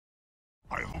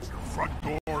front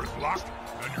door is locked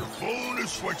and your phone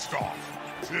is switched off.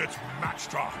 It's match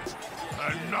time,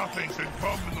 and nothing can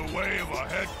come in the way of a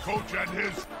head coach and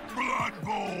his blood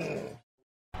bowl.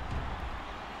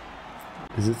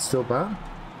 Is it still bad?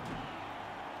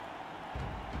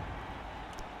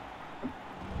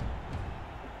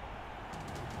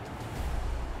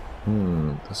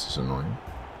 This is annoying.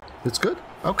 It's good?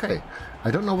 Okay.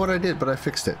 I don't know what I did, but I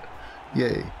fixed it.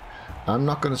 Yay. I'm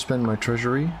not going to spend my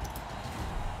treasury.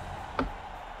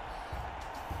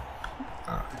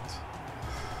 Alright.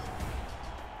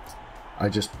 I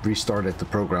just restarted the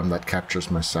program that captures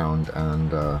my sound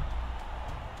and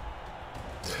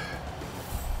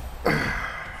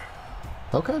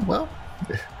okay, well,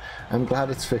 I'm glad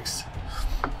it's fixed.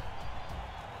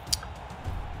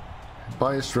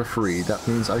 Biased referee, that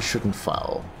means I shouldn't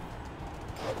foul.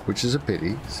 Which is a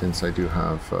pity, since I do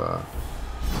have a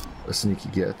sneaky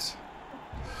get.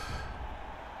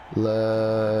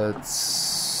 Let's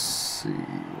see,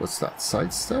 what's that?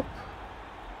 Sidestep?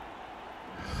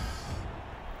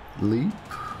 Leap?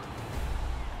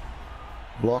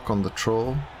 Block on the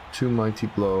troll, 2 mighty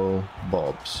blow,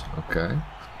 bobs, okay.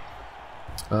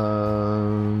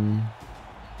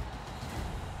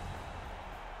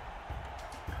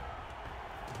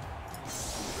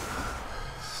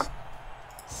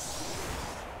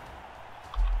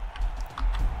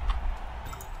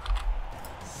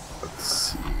 Let's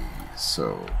see,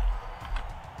 so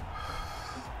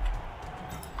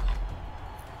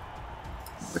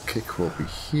the kick will be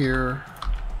here.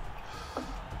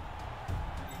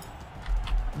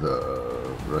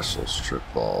 The wrestle strip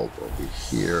ball will be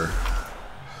here.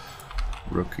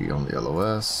 Rookie on the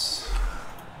LOS.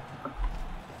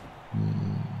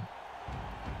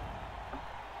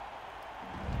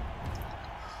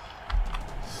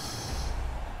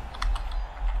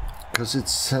 Because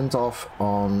it's sent off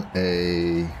on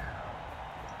a...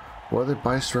 What did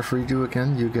biased referee do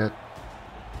again? You get...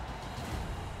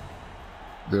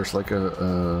 There's like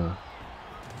a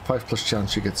 5+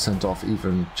 chance you get sent off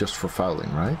even just for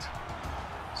fouling, right?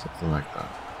 Something like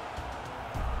that.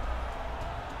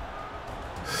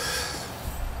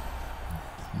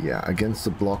 Yeah, against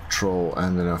the block troll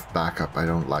and enough backup, I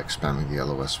don't like spamming the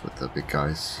LOS with the big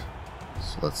guys.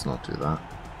 So let's not do that.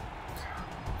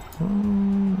 You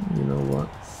know what?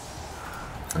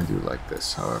 I do like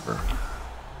this, however.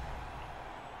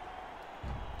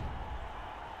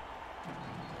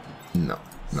 No,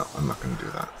 I'm not going to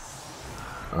do that.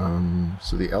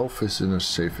 So the elf is in a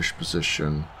safe-ish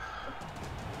position.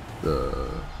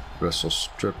 The wrestle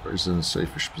strip is in a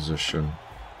safe-ish position.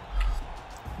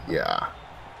 Yeah.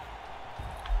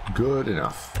 Good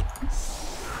enough.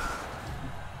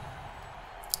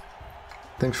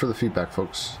 Thanks for the feedback,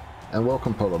 folks. And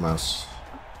welcome, Polo Mouse.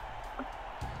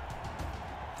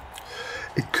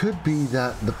 It could be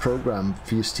that the program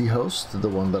VST host, the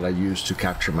one that I use to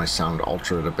capture my sound,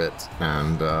 alter it a bit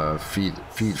and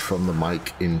feed from the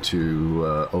mic into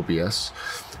OBS.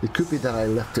 It could be that I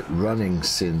left it running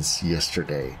since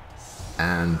yesterday,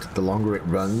 and the longer it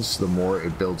runs, the more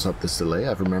it builds up this delay.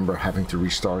 I remember having to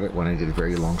restart it when I did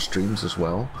very long streams as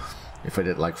well. If I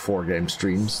did like 4-game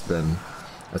streams, then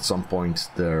at some point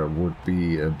there would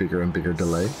be a bigger and bigger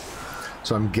delay.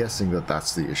 So I'm guessing that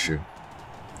that's the issue.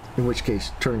 In which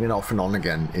case, turning it off and on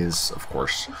again is, of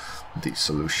course, the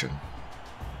solution.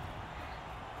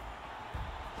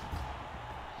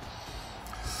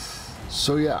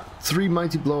 So yeah, 3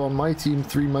 mighty blow on my team,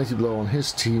 3 mighty blow on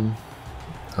his team.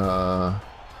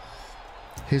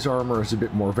 His armor is a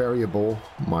bit more variable,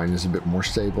 mine is a bit more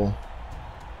stable.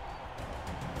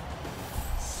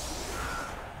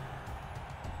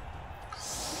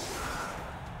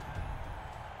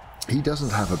 He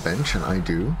doesn't have a bench and I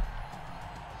do.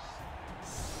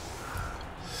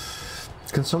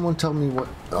 Can someone tell me what...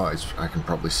 Oh, I can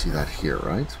probably see that here,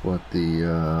 right? What the...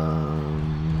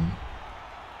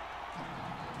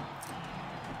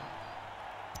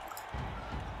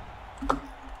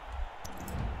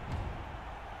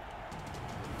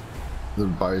 the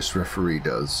biased referee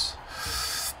does.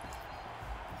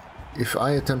 If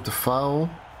I attempt to foul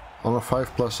on a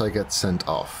 5+, I get sent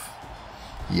off.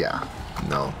 Yeah,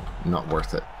 no, not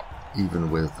worth it.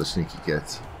 Even with the sneaky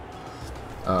get.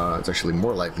 It's actually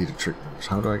more likely to trigger.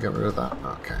 How do I get rid of that?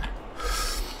 Okay.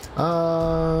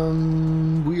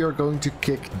 We are going to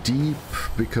kick deep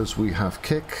because we have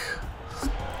kick.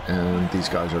 And these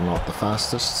guys are not the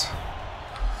fastest.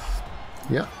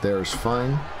 Yeah, there's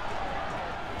fine.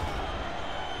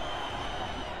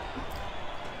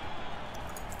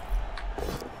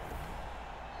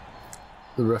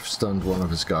 The ref stunned one of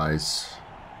his guys.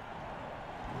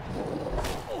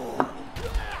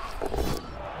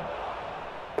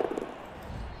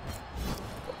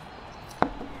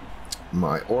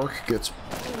 My orc gets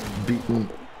beaten,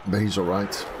 but he's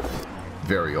alright.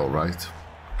 Very alright.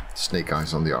 Snake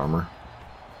eyes on the armor.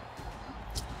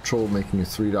 Troll making a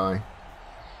 3-die.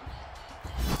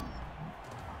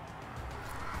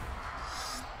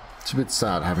 It's a bit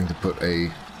sad having to put a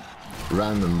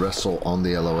random wrestle on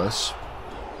the LOS.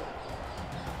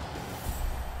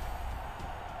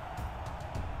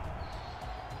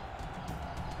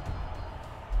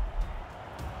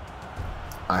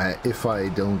 If I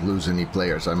don't lose any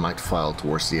players, I might file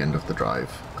towards the end of the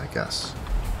drive, I guess.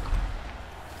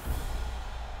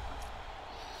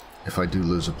 If I do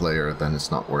lose a player, then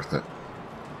it's not worth it.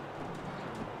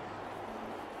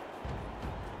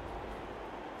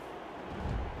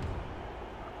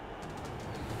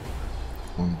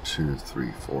 One, two,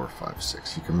 three, four, five,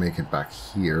 six. You can make it back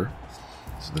here,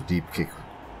 so the deep kick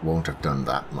won't have done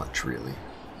that much, really.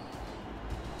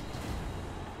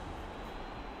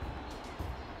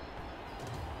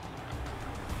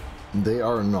 They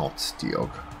are not, Diog.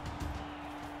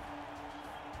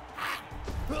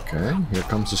 Okay, here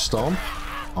comes a stomp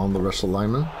on the wrestle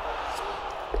lineman.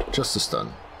 Just a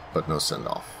stun, but no send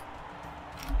off.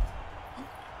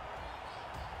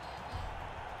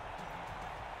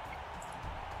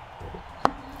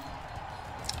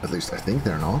 At least I think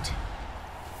they're not.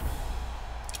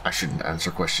 I shouldn't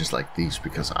answer questions like these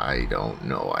because I don't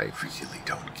know. I really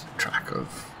don't keep track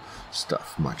of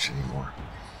stuff much anymore.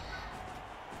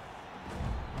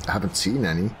 I haven't seen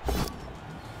any.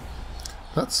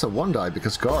 That's a 1-die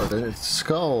because guard, and it's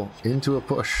skull into a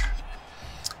push.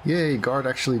 Yay, guard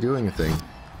actually doing a thing.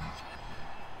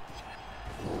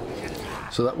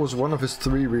 So that was one of his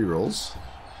 3 rerolls.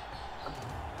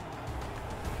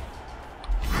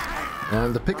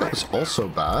 And the pickup is also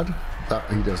bad.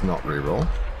 That he does not reroll.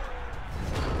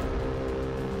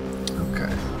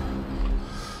 Okay.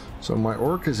 So my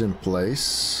orc is in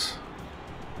place.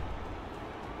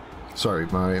 Sorry,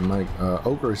 my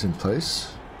ogre is in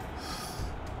place.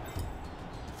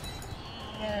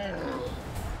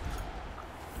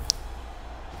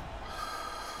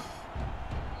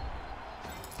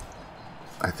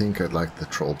 I think I'd like the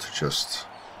troll to just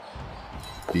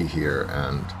be here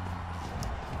and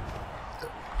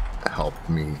help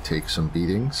me take some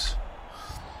beatings.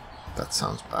 That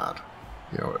sounds bad.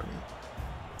 You know what I mean?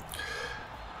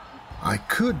 I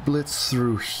could blitz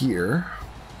through here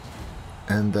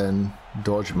and then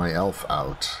dodge my elf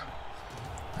out.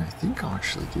 I think I'll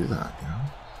actually do that, you know?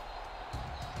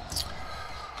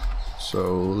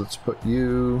 So let's put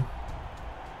you...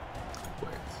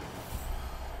 Wait.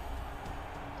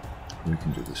 We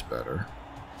can do this better.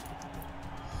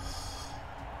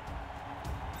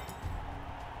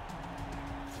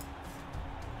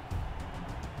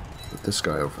 Put this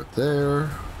guy over there.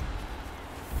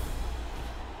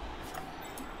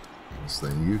 So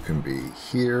then you can be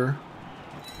here.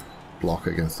 Block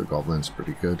against the goblins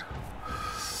pretty good.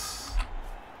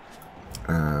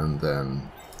 And then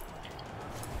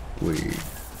we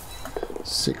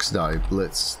 6-die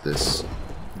blitz this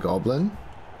goblin.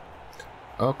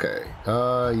 Okay,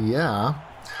 yeah,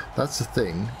 that's the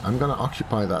thing. I'm gonna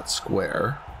occupy that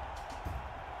square,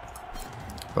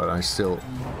 but I still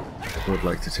would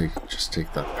like to just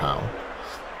take that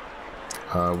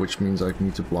POW. Which means I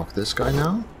need to block this guy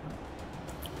now.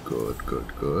 Good,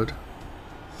 good, good.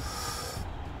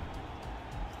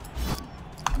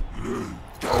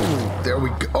 Oh, there we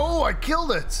go. Oh, I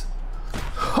killed it!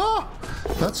 Huh!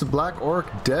 That's a black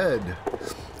orc dead.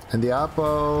 And the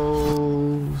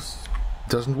Apo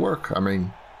doesn't work. I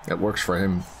mean, it works for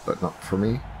him, but not for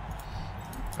me.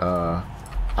 I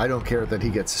don't care that he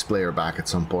gets his player back at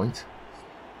some point.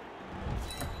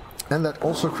 And that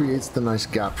also creates the nice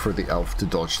gap for the elf to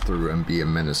dodge through and be a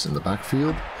menace in the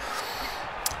backfield.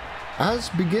 As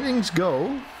beginnings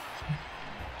go,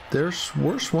 there's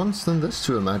worse ones than this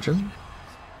to imagine.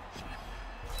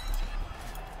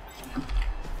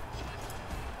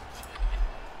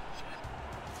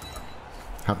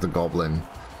 Have the goblin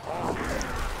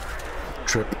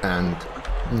trip and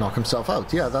knock himself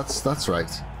out. Yeah, that's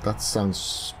right. That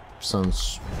sounds.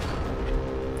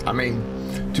 I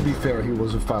mean, to be fair, he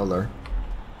was a fouler.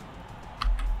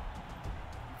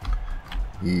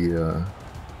 He.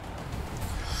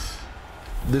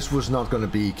 This was not going to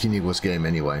be Kiniwa's game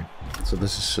anyway, so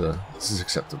this is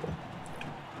acceptable.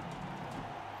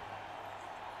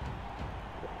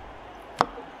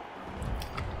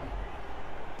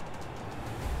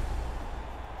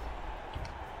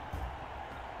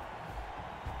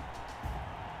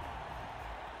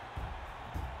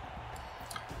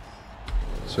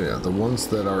 So yeah, the ones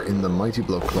that are in the Mighty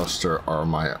Blow cluster are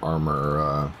my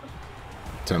armor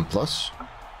 10+.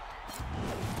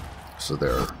 So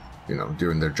they're, you know,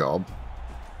 doing their job.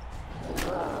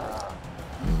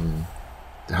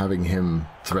 having him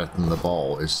threaten the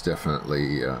ball is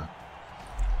definitely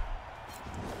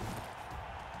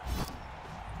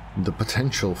the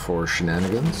potential for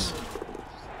shenanigans.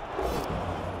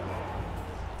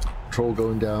 Troll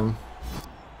going down.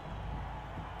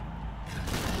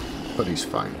 But he's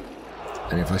fine.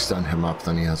 And if I stand him up,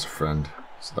 then he has a friend.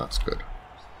 So that's good.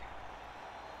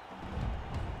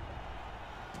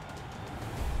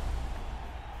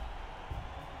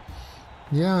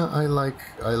 Yeah, I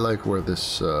like where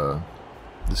this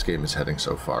this game is heading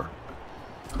so far.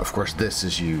 Of course, this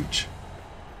is huge.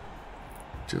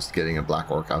 Just getting a black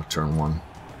orc out turn 1.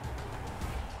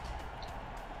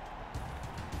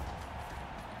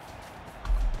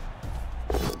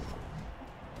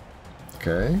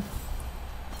 Okay.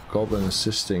 Goblin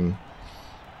assisting,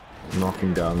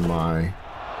 knocking down my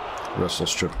wrestle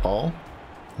strip ball.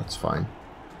 That's fine.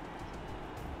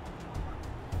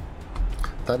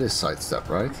 That is sidestep,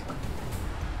 right?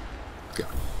 Yeah.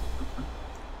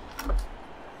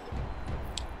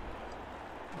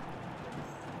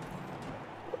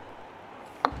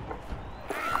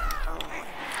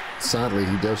 Sadly,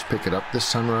 he does pick it up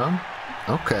this time around.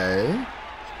 Okay.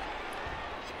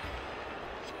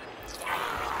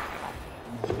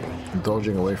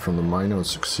 Dodging away from the Mino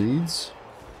succeeds.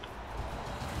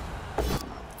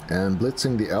 And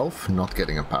blitzing the elf, not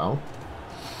getting a POW.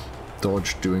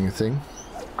 Dodge doing a thing.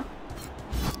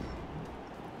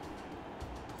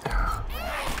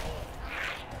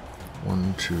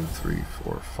 1, 2, 3,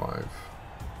 4, 5.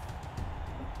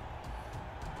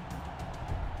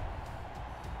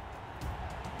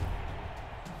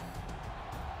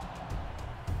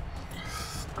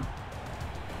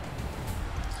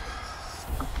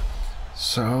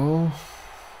 So,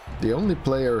 the only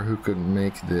player who could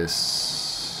make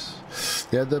this...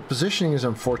 Yeah, the positioning is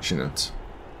unfortunate,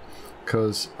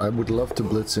 because I would love to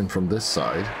blitz in from this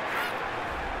side,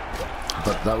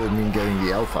 but that would mean getting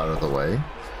the elf out of the way,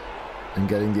 and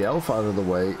getting the elf out of the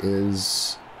way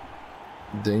is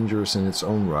dangerous in its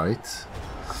own right.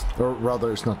 Or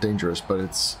rather, it's not dangerous, but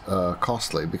it's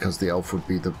costly, because the elf would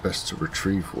be the best to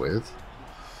retrieve with.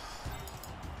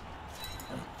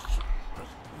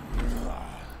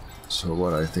 So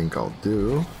what I think I'll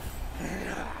do...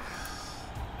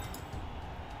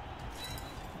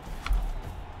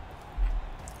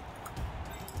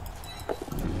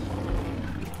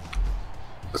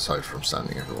 aside from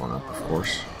standing everyone up, of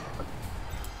course.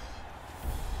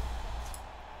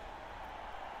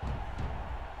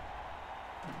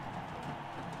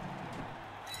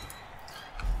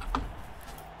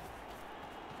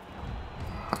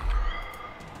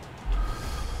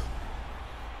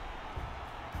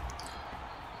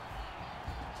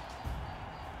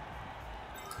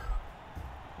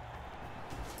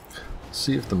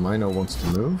 See if the Mino wants to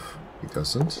move. He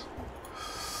doesn't.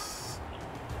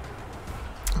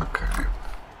 Okay.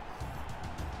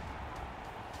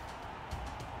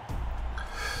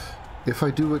 If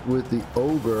I do it with the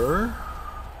ogre,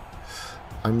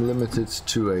 I'm limited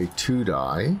to a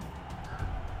 2-die.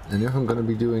 And if I'm going to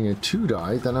be doing a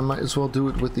 2-die, then I might as well do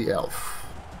it with the elf.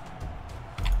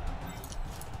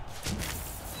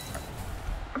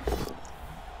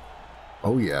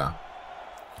 Oh yeah.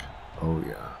 Oh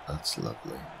yeah, that's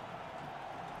lovely.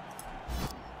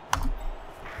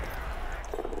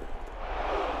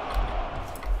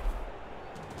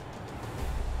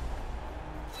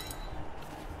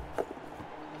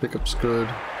 Pickup's good.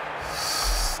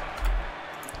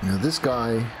 Now this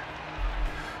guy,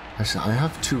 I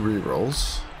have 2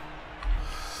 rerolls.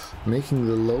 Making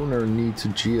the loner need to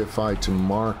GFI to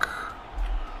mark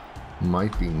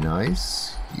might be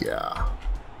nice. Yeah.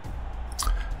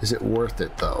 Is it worth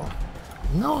it though?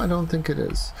 No, I don't think it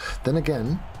is. Then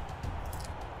again,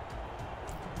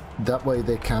 that way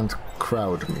they can't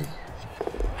crowd me.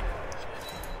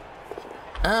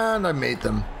 And I made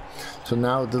them. So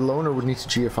now the loner would need to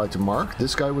GFI to mark,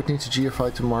 this guy would need to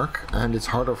GFI to mark, and it's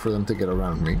harder for them to get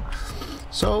around me.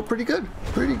 So pretty good,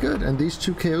 pretty good. And these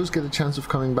 2 KOs get a chance of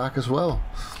coming back as well,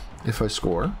 if I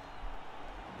score.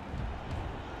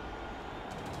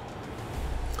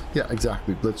 Yeah,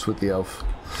 exactly, blitz with the elf.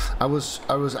 I was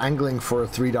angling for a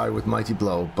 3-die with Mighty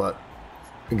Blow, but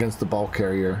against the ball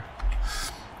carrier.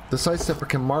 The sidestepper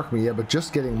can mark me, yeah, but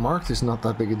just getting marked is not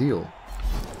that big a deal.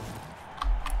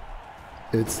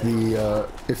 It's the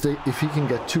if he can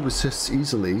get 2 assists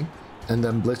easily and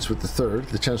then blitz with the 3rd,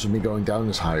 the chance of me going down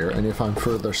is higher, and if I'm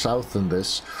further south than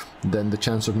this, then the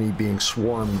chance of me being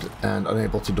swarmed and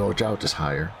unable to dodge out is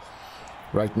higher.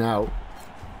 Right now,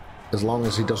 as long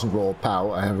as he doesn't roll a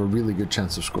POW, I have a really good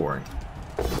chance of scoring.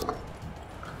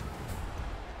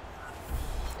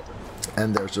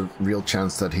 And there's a real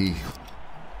chance that he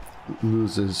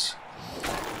loses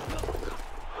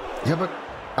Yeah, but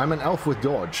I'm an elf with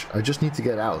dodge. I just need to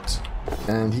get out.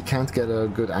 And he can't get a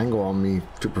good angle on me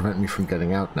to prevent me from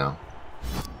getting out now.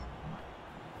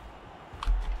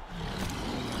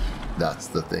 That's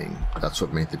the thing. That's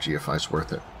what made the GFIs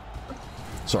worth it.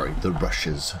 Sorry, the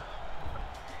rushes.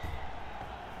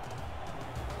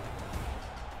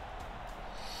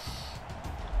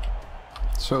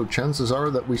 So chances are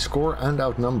that we score and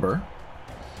outnumber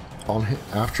on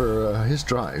after his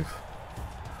drive.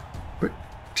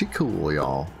 Pretty cool,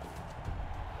 y'all.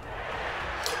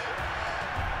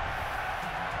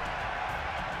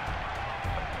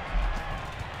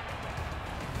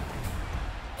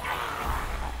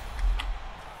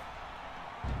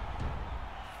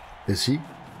 Is he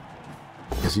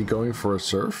going for a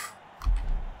surf?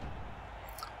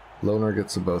 Loner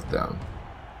gets them both down.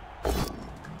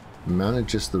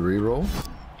 Manages the reroll.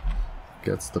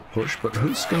 Gets the push, but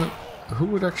who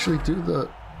would actually do the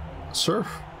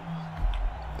surf?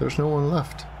 There's no one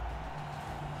left.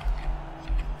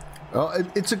 Oh,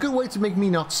 it's a good way to make me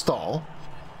not stall.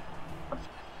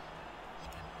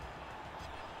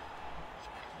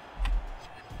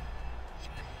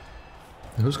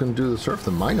 Who's going to do the surf?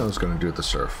 The Mino's going to do the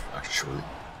surf, actually.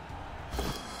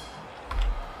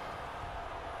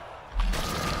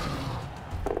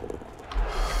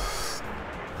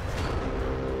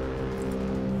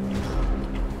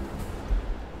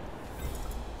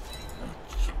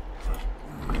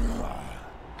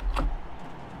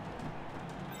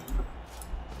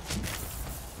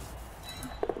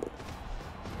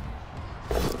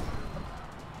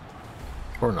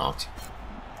 Or not.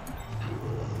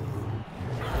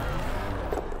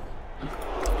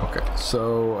 Okay,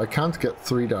 so I can't get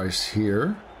 3 dice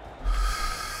here.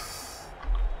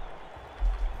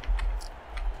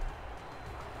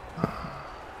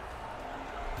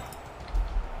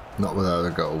 Not without a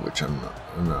go, which I'm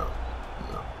not.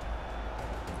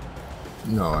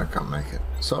 No, I can't make it.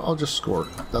 So I'll just score.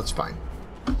 That's fine.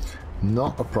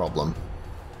 Not a problem.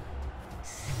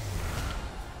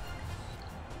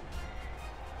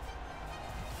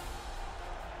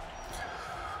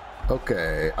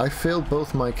 Okay, I failed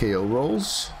both my KO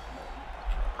rolls.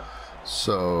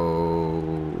 So...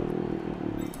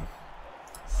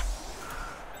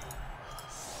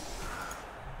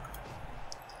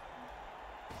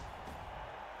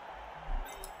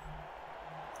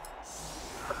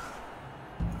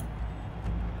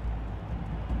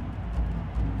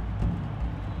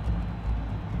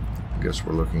 guess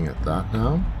we're looking at that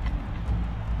now.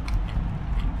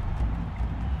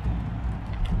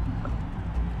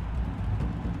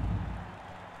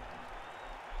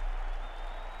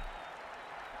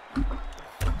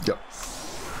 Yep.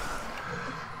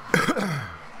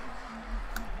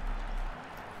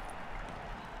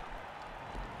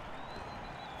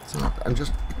 So I'm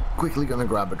just quickly gonna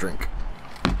grab a drink.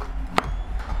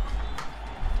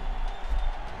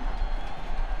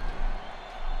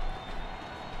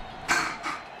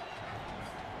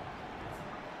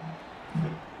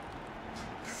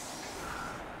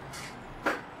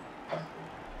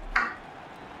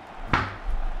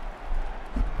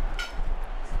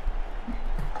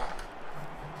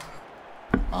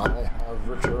 I have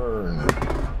returned.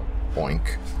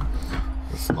 Boink.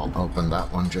 Let's not open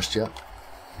that one just yet.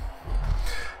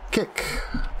 Kick.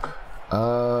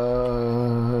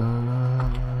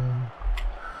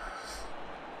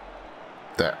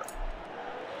 There.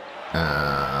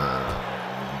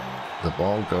 The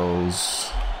ball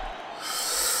goes...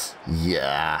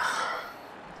 Yeah.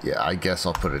 Yeah, I guess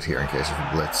I'll put it here in case of a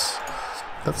blitz.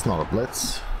 That's not a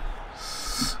blitz.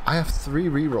 I have 3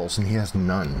 rerolls and he has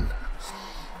none.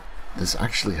 This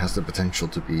actually has the potential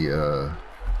to be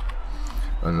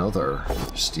another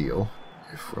steal,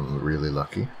 if I'm really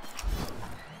lucky.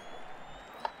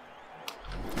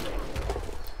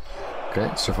 Okay,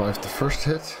 survived the first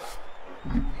hit.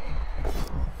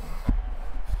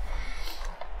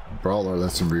 Brawler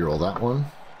lets him reroll that one,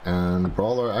 and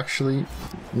Brawler actually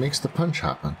makes the punch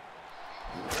happen.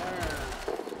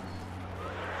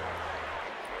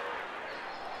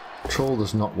 Troll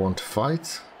does not want to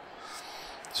fight.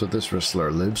 So this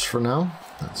wrestler lives for now.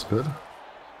 That's good.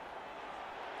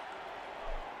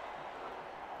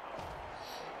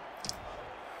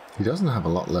 He doesn't have a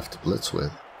lot left to blitz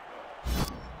with.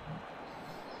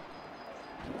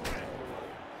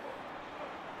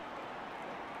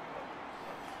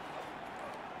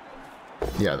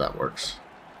 Yeah, that works.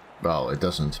 Well, it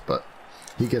doesn't, but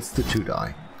he gets the 2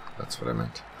 die. That's what I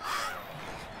meant.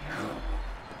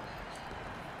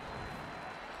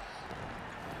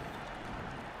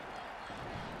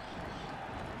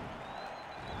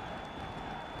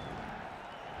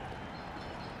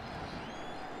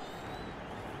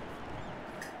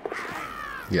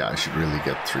 Yeah, I should really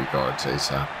get 3 guards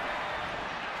ASAP.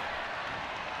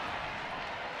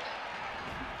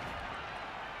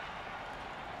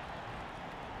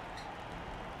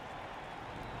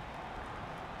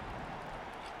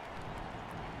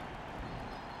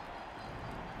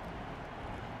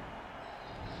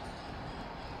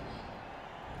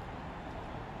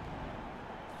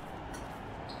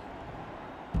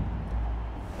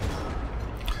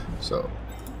 So,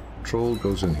 Troll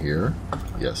goes in here.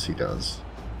 Yes, he does.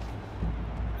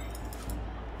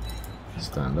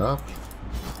 Stand up.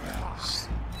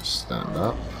 Stand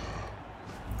up.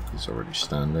 He's already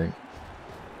standing.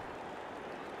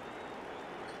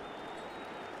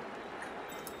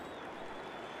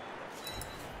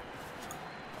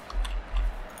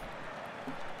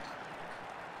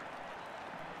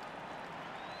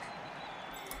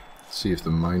 See if the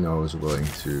Mino is willing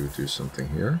to do something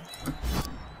here.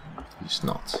 He's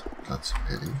not. That's a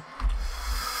pity.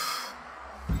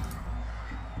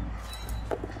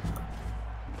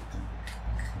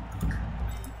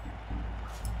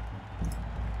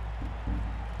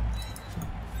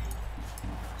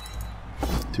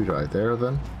 Two die there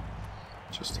then.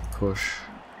 Just a push.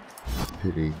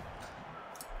 Pity.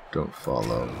 Don't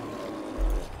follow.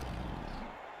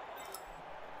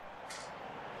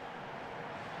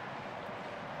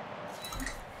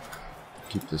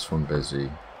 Keep this one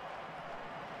busy.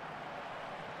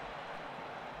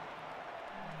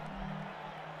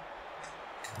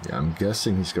 Yeah, I'm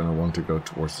guessing he's going to want to go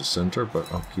towards the center,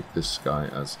 but I'll keep this guy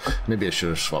as... Maybe I should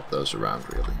have swapped those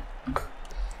around, really.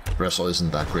 Wrestle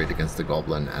isn't that great against the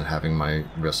Goblin, and having my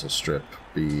Wrestle strip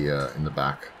be in the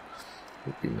back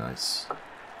would be nice.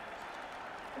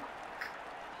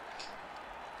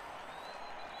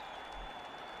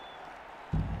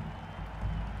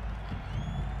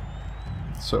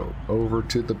 So, over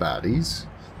to the baddies.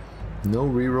 No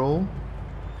reroll.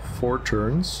 4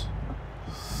 turns.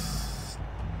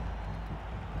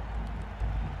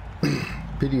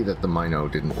 Pity that the Mino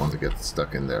didn't want to get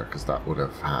stuck in there, because that would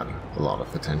have had a lot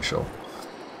of potential.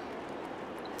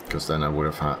 Because then I would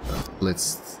have had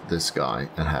blitzed this guy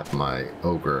and had my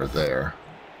Ogre there.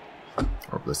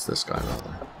 Or blitzed this guy,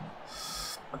 rather.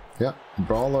 Yeah,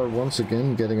 Brawler once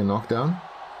again getting a knockdown.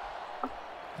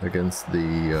 Against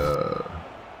the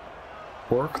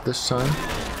Orc this time.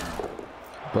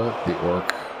 But the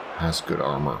Orc has good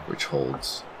armor, which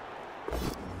holds.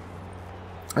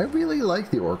 I really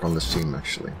like the Orc on this team,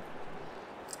 actually.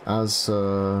 As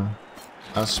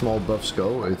small buffs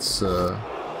go, it's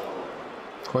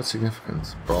quite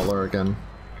significant. Brawler again.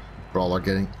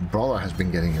 Brawler has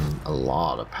been getting him a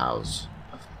lot of POWs.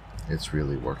 It's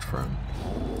really worked for him.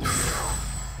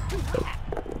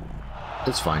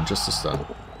 It's fine, just a stun.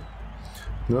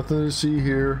 Nothing to see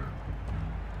here.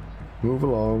 Move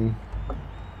along.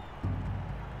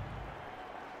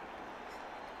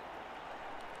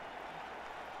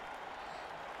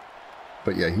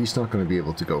 But yeah, he's not going to be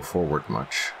able to go forward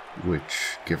much,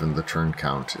 which, given the turn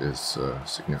count, is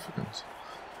significant.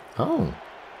 Oh.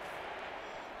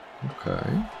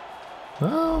 Okay.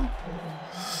 Well,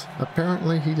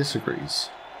 apparently he disagrees.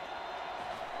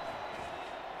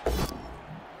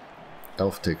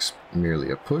 Elf takes merely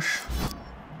a push.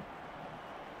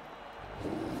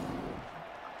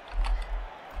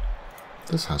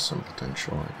 This has some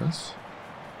potential, I guess.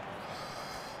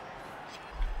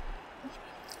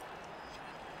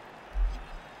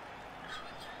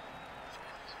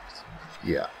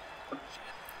 Yeah.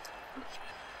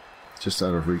 Just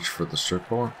out of reach for the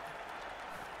circle.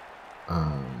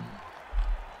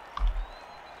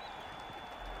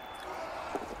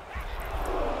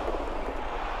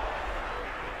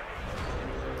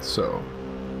 So,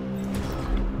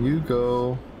 you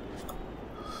go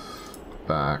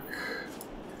back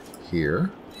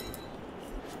here.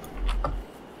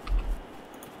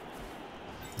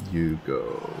 You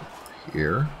go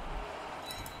here.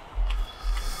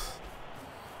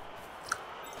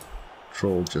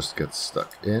 Troll just gets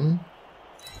stuck in.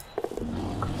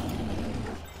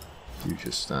 You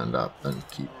just stand up and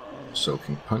keep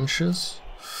soaking punches.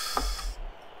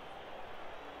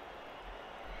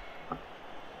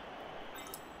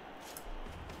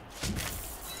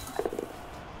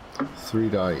 Three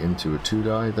die into a 2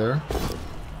 die there.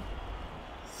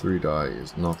 3 die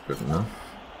is not good enough.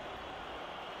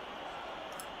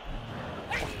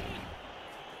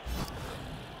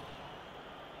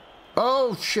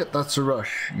 Oh shit, that's a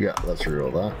rush. Yeah, let's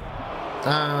reroll that.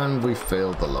 And we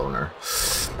failed the loner.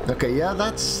 Okay, yeah,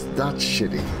 that's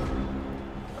shitty.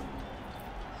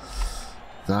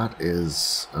 That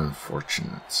is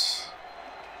unfortunate.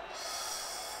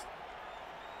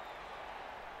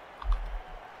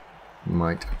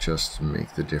 might just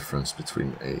make the difference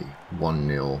between a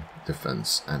 1-0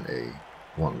 defense and a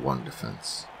 1-1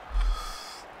 defense.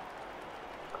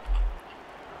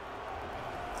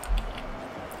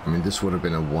 I mean, this would have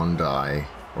been a 1 die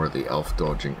or the elf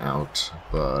dodging out,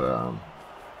 but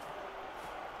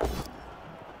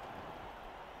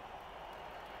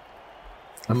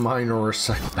a minor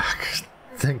setback.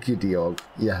 Thank you, Diog.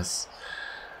 Yes,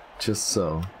 just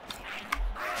so.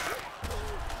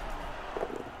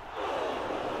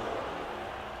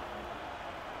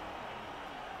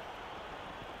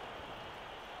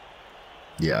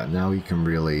 Yeah, now he can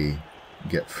really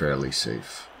get fairly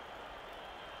safe.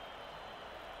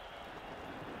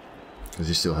 Because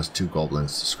he still has 2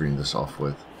 goblins to screen this off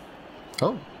with.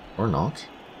 Oh, or not.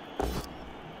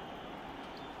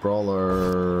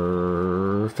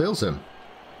 Brawler fails him.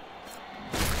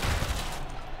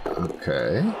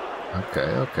 Okay.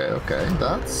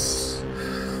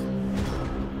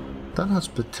 That has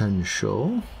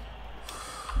potential.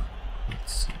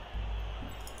 Let's see.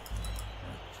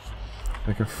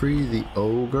 I can free the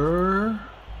ogre.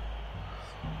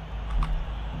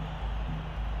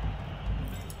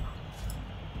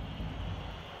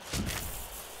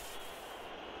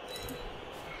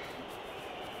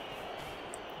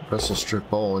 Wrestle strip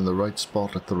ball in the right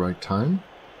spot at the right time.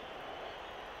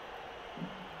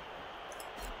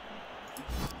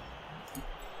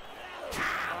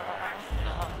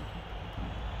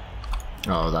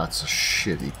 Oh, that's a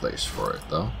shitty place for it,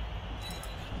 though.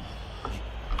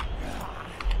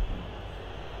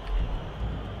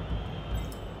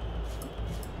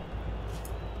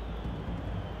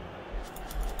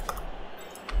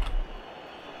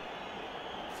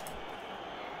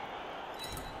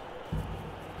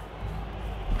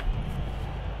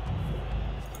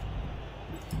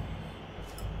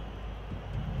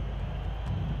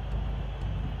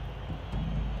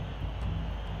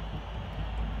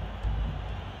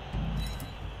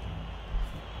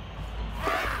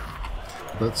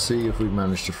 Let's see if we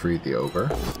manage to free the ogre.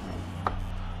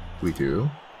 We do.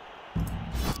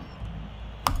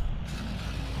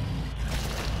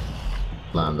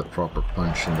 Land a proper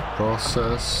punch in the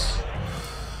process.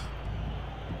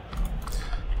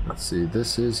 Let's see,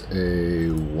 this is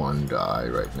a 1 die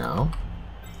right now.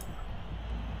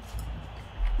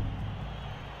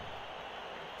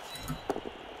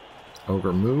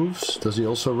 Ogre moves. Does he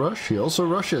also rush? He also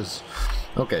rushes.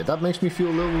 Okay, that makes me feel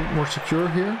a little more secure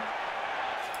here.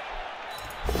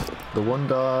 The 1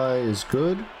 die is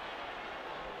good.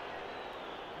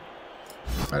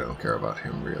 I don't care about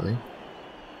him, really.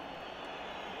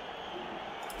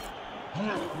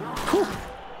 Whew.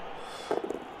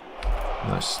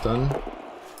 Nice stun.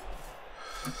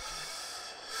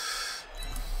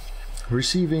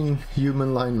 Receiving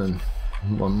human lineman.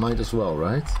 One might as well,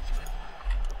 right?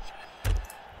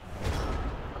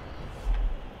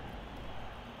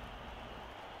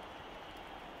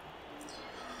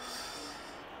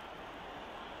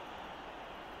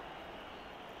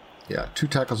 Yeah, 2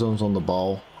 tackle zones on the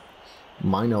ball.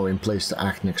 Mino in place to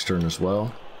act next turn as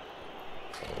well.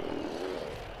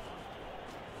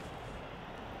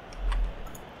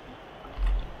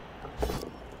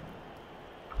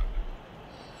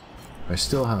 I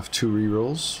still have 2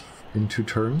 rerolls in 2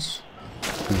 turns.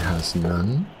 He has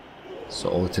none. So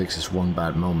all it takes is 1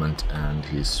 bad moment and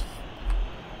he's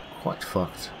quite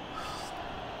fucked.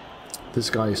 This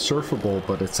guy is surfable,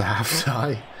 but it's a half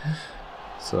die.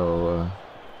 So,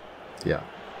 yeah.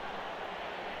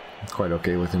 Quite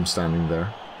okay with him standing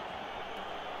there.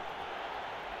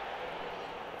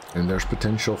 And there's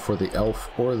potential for the elf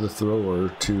or the thrower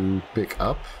to pick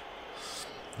up.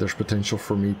 There's potential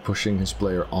for me pushing his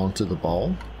player onto the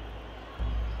ball.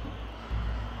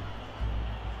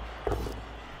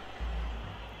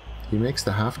 He makes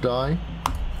the half die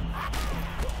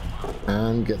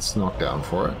and gets knocked down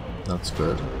for it. That's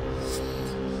good.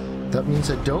 That means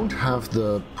I don't have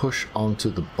the push onto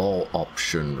the ball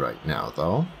option right now,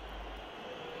 though.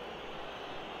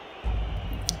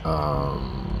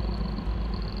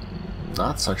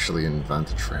 That's actually an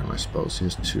advantage for him, I suppose. He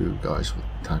has 2 guys with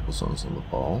tackle zones on the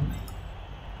ball.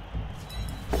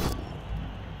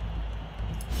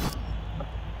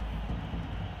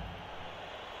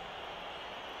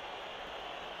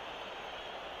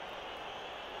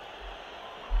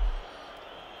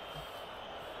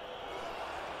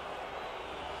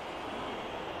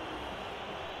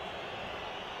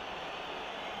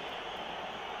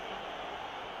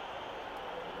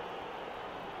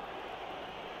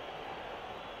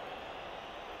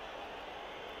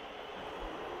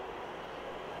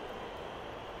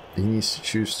 He needs to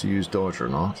choose to use dodge or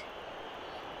not.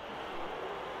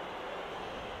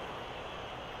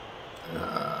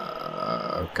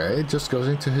 Okay, it just goes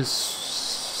into his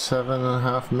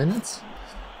 7.5 minutes.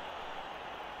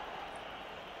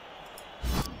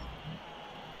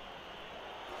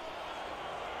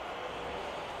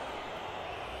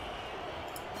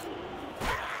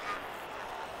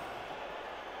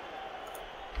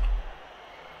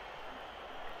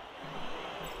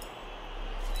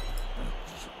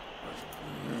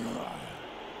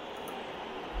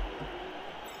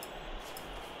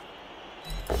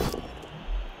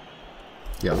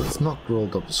 Yeah, let's not roll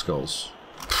double skulls.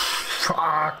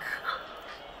 Fuck!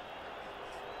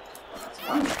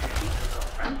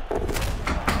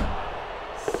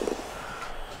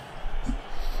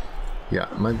 Yeah,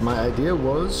 my idea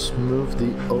was move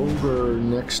the ogre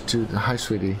next to the... Hi,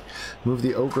 sweetie. Move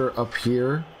the ogre up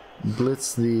here,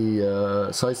 blitz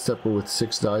the sidestepper with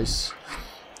 6 dice,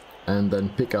 and then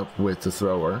pick up with the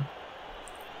thrower.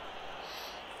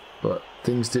 But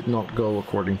things did not go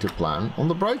according to plan. On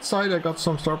the bright side, I got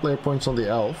some star player points on the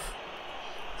elf,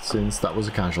 since that was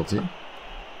a casualty.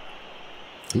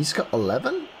 He's got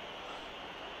 11?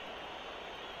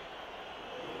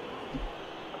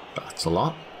 That's a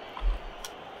lot.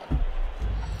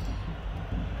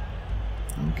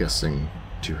 I'm guessing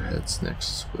 2 heads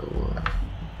next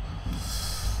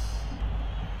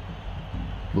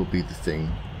will be the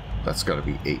thing. That's gotta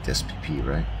be 8 SPP,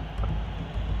 right?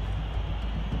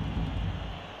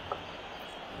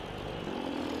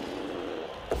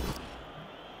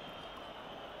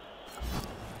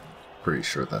 Pretty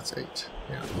sure that's 8,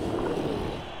 yeah.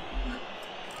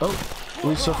 Oh,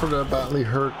 we suffered a badly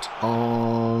hurt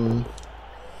on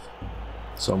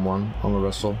someone on the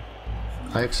wrestle.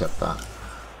 I accept that.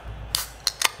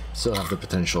 Still have the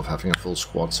potential of having a full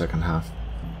squad second half.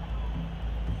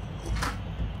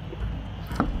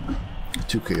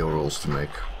 2 KO rolls to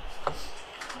make.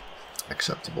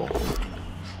 Acceptable.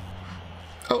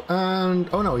 Oh, and...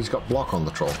 oh no, he's got block on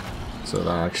the troll. So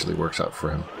that actually works out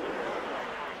for him.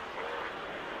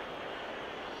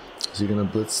 Is he gonna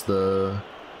blitz the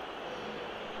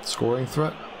scoring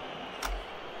threat?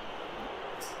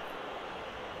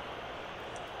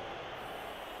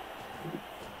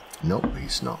 Nope,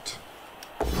 he's not.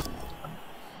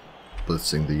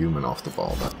 Blitzing the human off the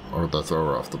ball, that, or the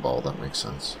thrower off the ball, that makes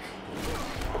sense.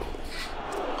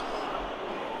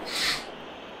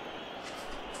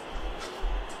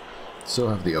 Still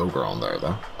have the ogre on there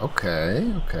though.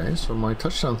 Okay, okay, so my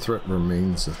touchdown threat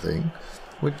remains a thing.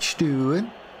 What you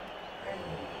doing?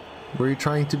 Were you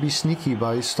trying to be sneaky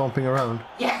by stomping around?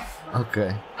 Yes.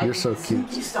 Okay, you're so cute.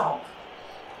 Sneaky stomp.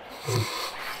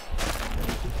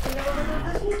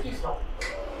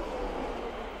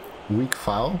 Weak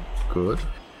foul, good,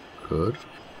 good.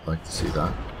 Like to see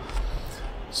that.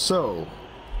 So,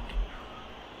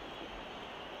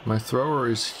 my thrower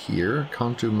is here.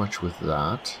 Can't do much with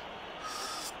that,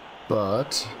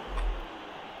 but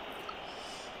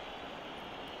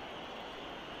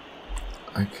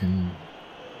I can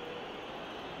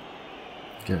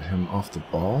get him off the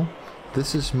ball.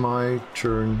 This is my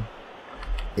turn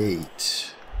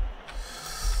 8.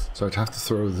 So I'd have to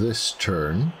throw this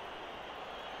turn.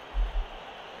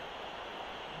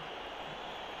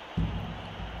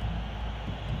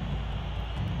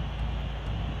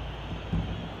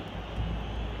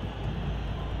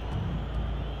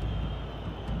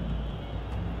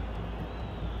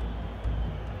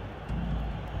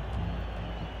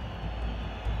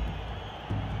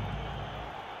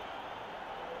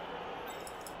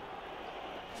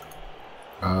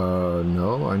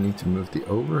 No, I need to move the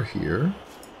ogre here.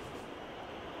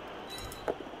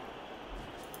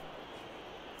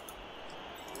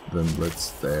 Then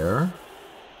blitz there.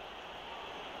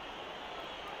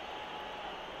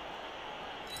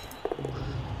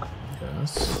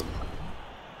 Yes.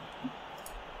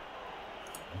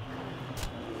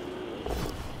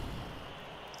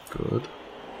 Good.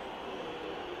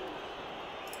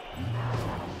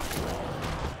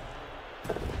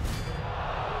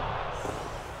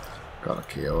 Got a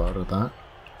KO out of that.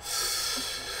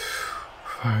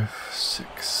 5,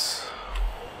 6.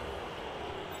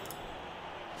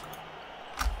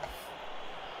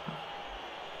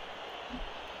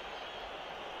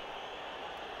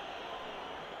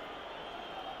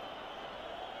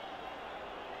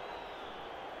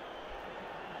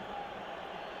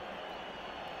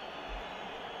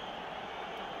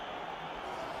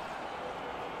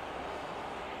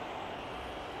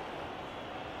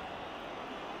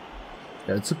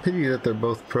 Yeah, it's a pity that they're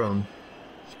both prone.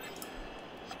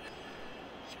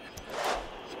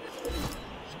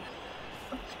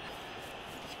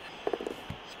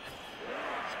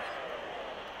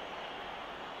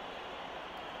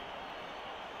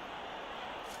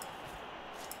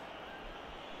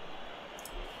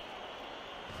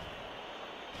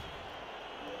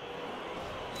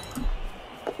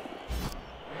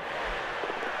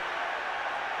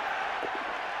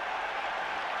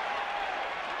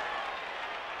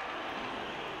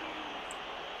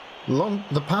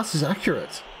 The pass is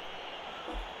accurate.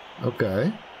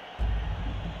 Okay.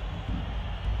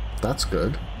 That's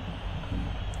good.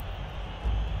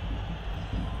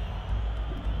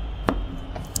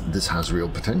 This has real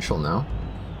potential now.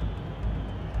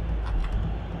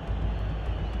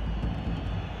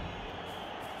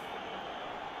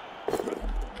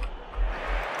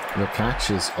 The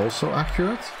catch is also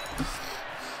accurate.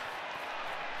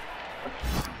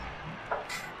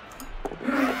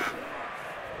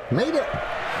 Made it!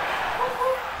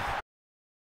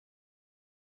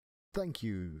 Thank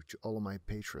you to all of my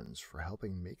patrons for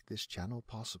helping make this channel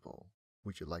possible.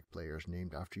 Would you like players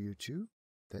named after you too?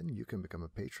 Then you can become a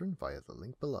patron via the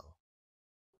link below.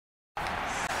 2-0,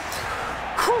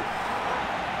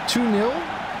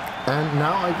 and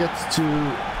now I get to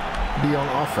be on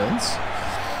offense.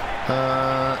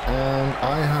 And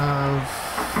I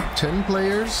have 10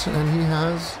 players, and he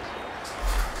has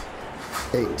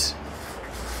 8.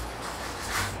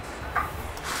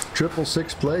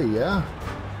 666 play, yeah.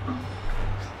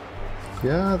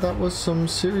 Yeah, that was some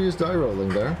serious die rolling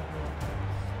there.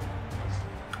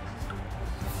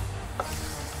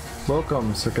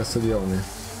 Welcome, Sir Castiglione.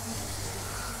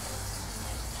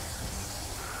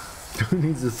 Who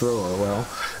needs a thrower? Well,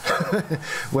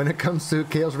 when it comes to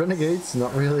Chaos Renegades,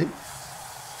 not really.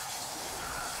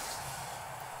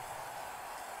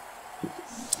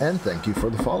 And thank you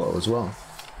for the follow as well.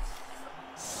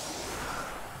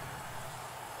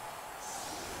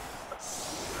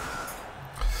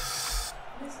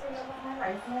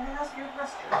 Can I ask you a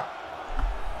question?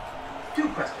 2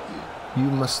 questions. You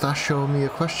must show me a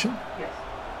question? Yes.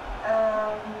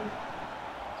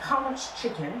 How much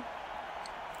chicken?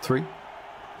 3.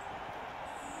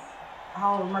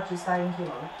 How much is that in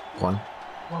kilos? 1.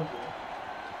 1 kilo.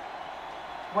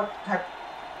 What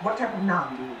type of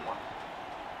naan do you want?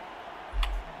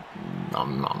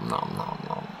 Nom nom nom nom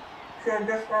nom. Should I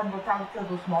just grab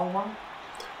the small one?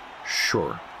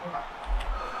 Sure. Okay.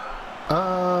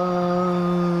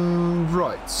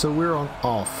 Right, so we're on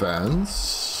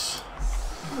offense.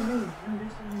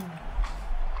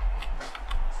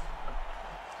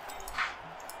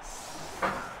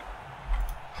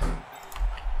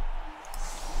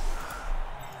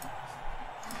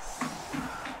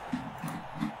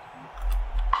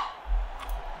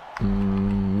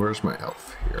 Where's my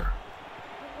elf here?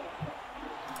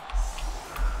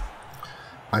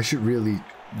 I should really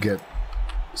get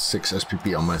 6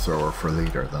 SPP on my thrower for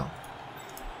leader, though.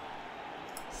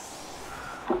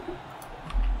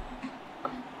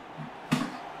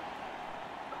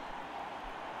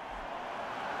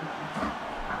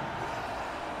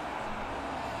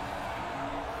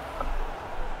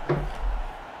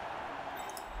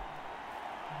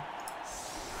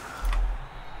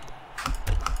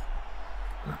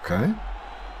 Okay.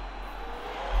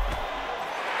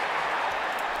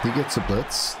 He gets a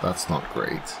blitz. That's not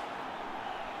great.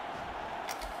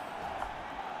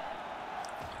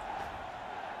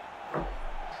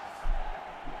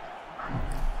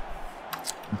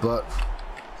 But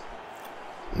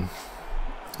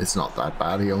it's not that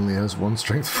bad. He only has 1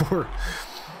 strength 4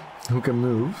 who can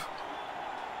move.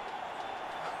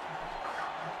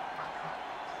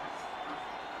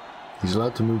 He's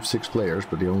allowed to move 6 players,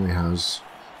 but he only has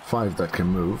 5 that can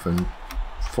move, and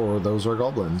 4 of those are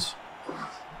goblins.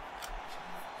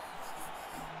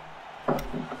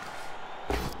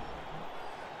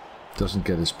 Doesn't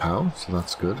get his POW, so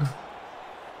that's good.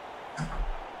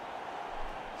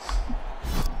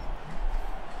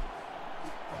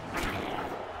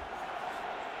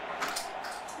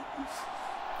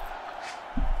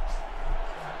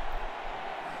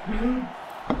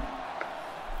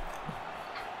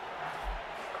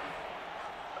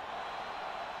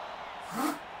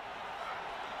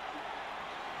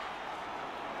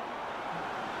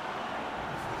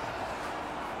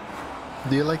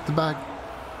 Do you like the bag?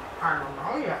 I don't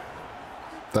know yet.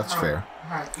 That's fair.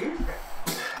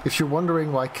 If you're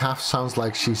wondering why Calf sounds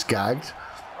like she's gagged,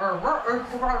 I'm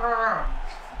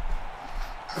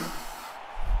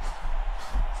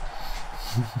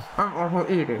also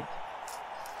eating.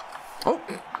 Oh!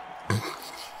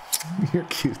 You're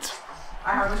cute.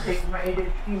 I haven't taken my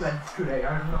ADHD meds today.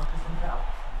 I don't know if you can tell.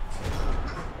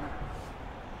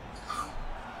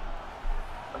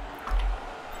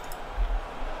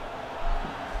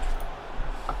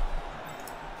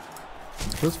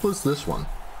 Let's blitz this one.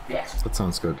 Yes. That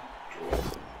sounds good.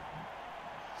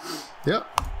 Yep.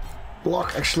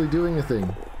 Block actually doing a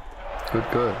thing. Good,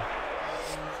 good.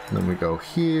 And then we go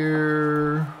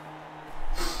here.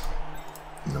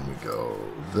 And then we go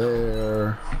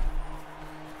there.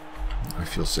 I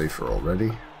feel safer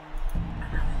already.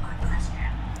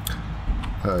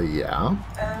 Yeah.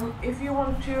 If you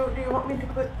want to, do you want me to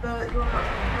put your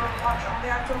watch on the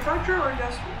actual charger or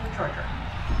just the charger?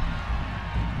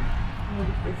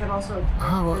 We can also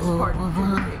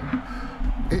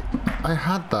I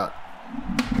had that.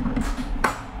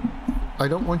 I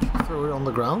don't want you to throw it on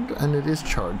the ground, and it is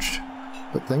charged.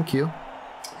 But thank you.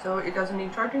 So it doesn't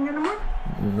need charging anymore?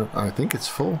 No, I think it's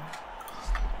full.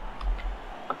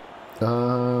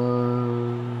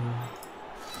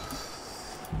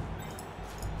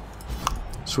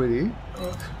 Sweetie,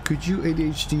 could you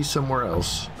ADHD somewhere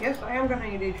else? Yes, I am gonna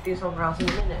ADHD somewhere else in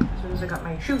a minute, as soon as I got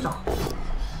my shoes on.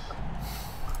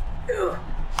 Ugh.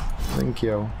 Thank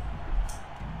you.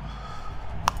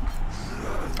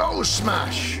 Oh,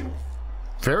 smash!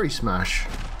 Very smash.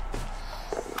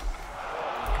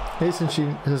 Hey,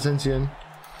 Senshin.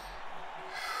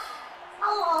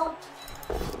 Hello.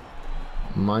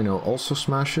 Mino also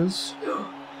smashes.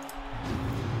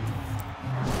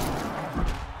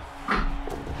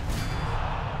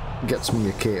 Gets me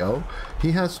a KO.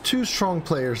 He has 2 strong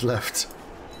players left.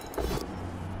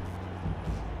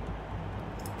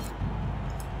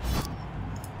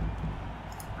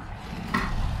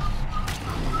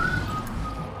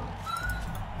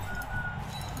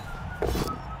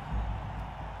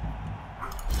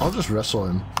 I'll just wrestle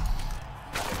him.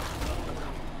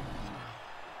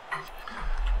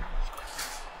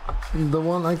 The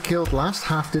one I killed last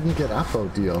half didn't get Apo,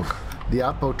 Diog. The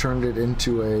Apo turned it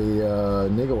into a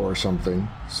niggle or something,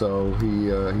 so he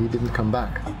didn't come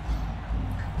back.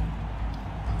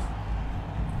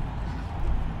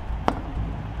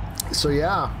 So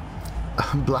yeah,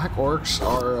 black orcs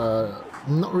are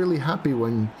not really happy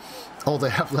when all they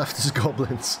have left is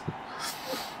goblins.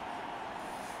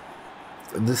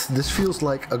 This feels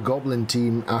like a goblin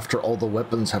team after all the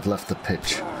weapons have left the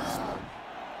pitch.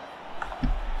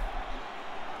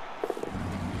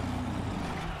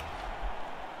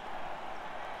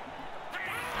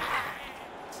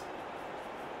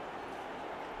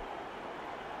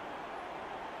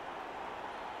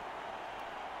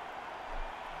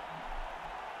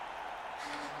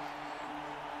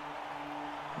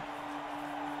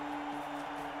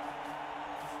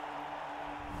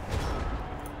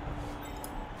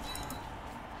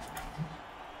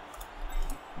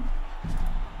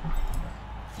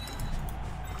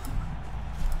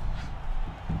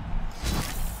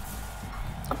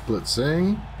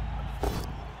 Blitzing.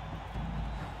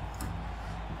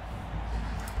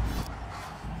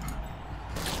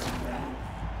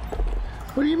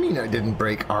 What do you mean I didn't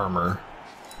break armor?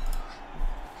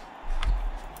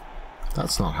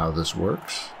 That's not how this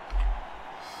works.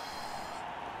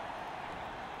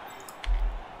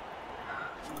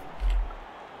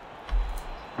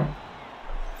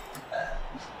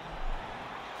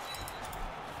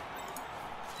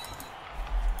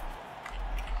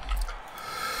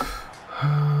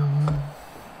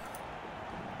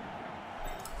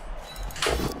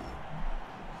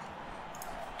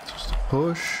 Just a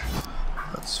push.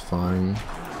 That's fine.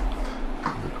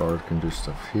 The guard can do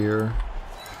stuff here.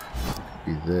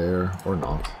 Be there or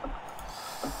not.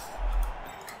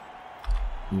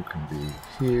 You can be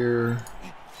here.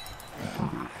 You can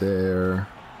be there.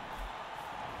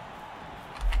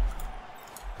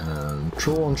 And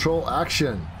troll on troll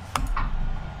action.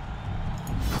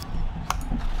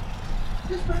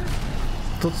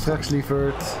 Tot straks,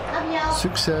 lieverd.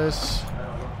 Succes.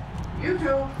 You too.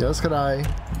 Ja, dat is gedaan.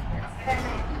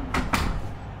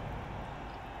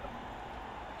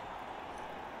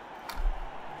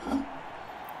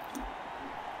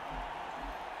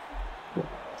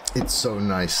 It's so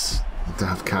nice to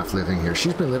have Kath living here.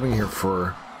 She's been living here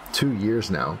for 2 years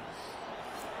now.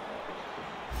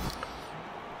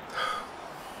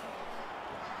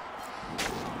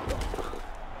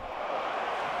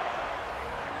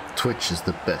 Twitch is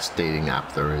the best dating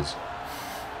app there is.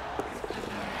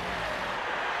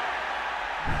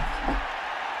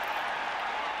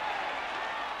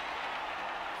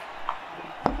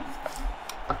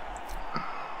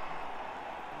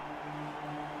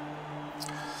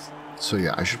 So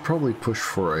yeah, I should probably push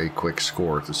for a quick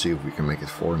score to see if we can make it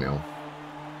 4-0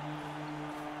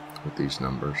 with these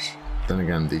numbers. Then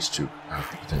again, these two have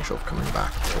the potential of coming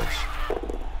back, of course.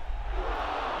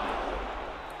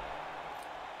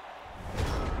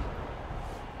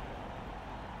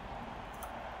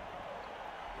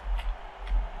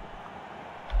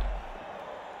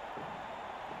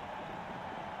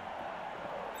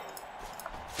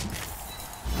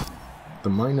 The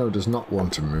Mino does not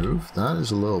want to move. That is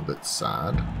a little bit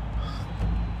sad.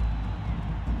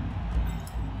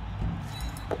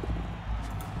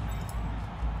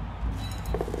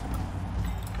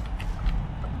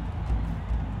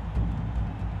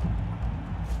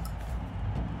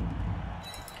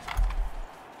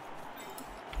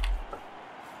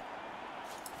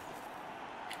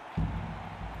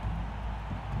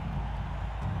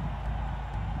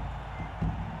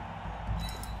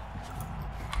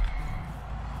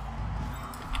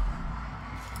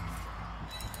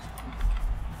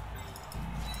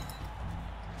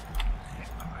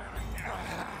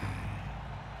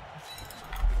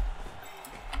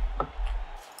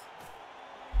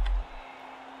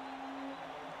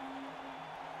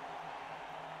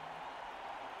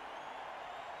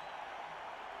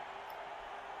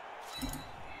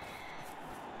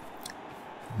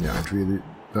 Yeah, I'd really...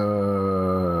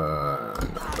 no,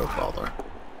 don't bother.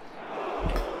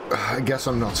 I guess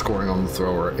I'm not scoring on the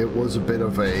thrower. It was a bit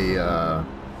of a...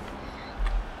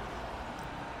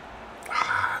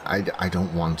 I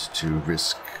don't want to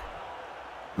risk...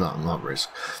 No, not risk.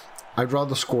 I'd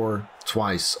rather score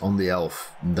twice on the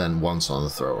elf than once on the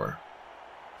thrower.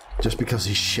 Just because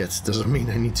he's shit doesn't mean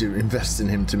I need to invest in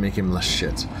him to make him less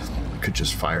shit. I could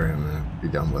just fire him and be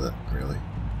done with it, really.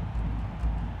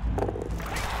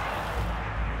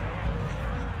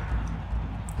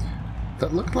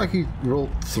 That looked like he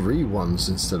rolled 3 ones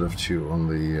instead of 2 on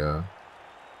the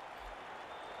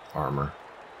armor.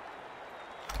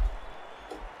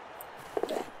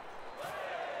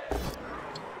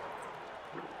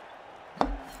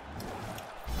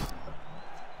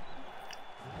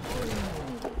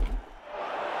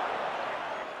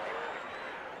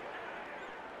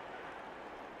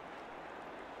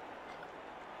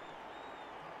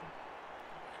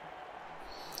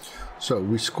 So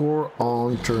we score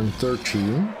on turn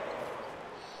 13.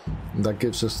 That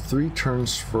gives us 3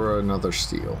 turns for another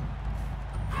steal.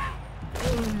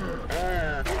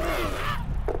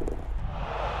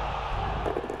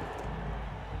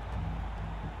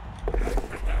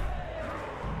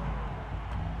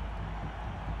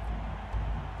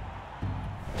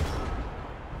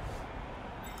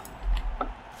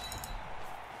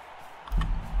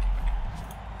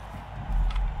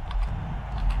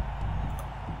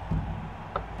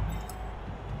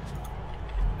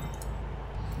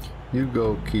 You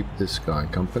go keep this guy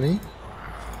company.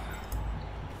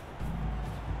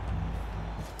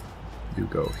 You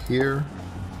go here.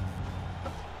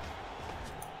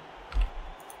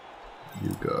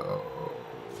 You go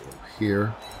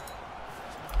here.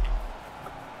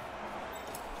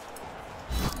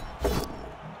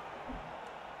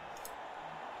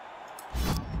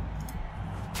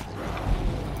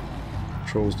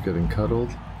 Troll's getting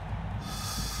cuddled.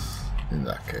 In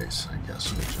that case, I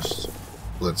guess we'll just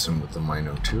blitz him with the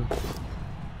Mino too.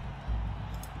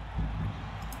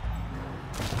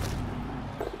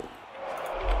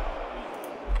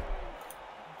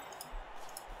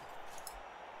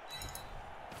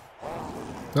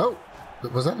 Oh,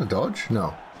 was that a dodge?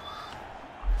 No.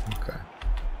 Okay.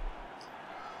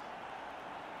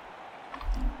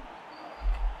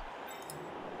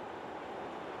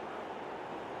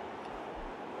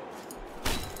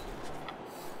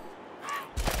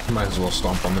 Might as well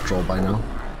stomp on the troll by now.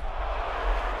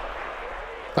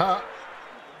 Ah!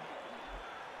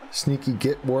 Sneaky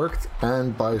git worked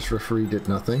and bias referee did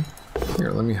nothing.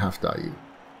 Here, let me half die you.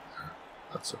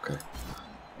 That's okay.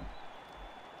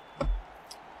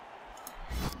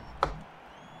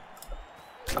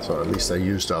 So at least I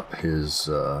used up his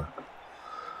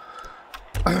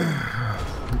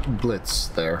blitz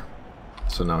there.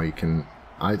 So now he can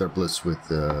either blitz with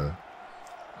the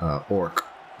orc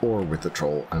or with the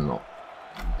troll and not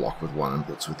block with one and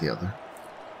blitz with the other.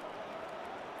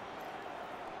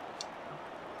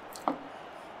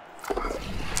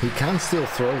 He can still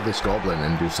throw this goblin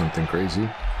and do something crazy.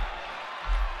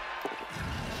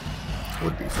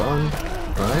 Would be fun,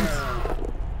 right?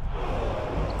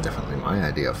 Definitely my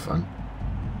idea of fun.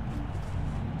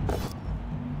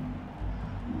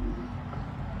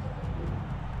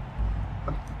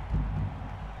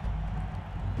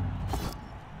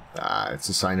 Ah, it's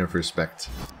a sign of respect.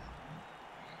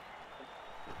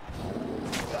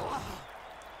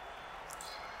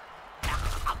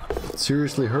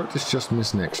 Seriously hurt is just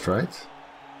miss next, right?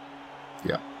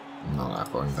 Yeah, I'm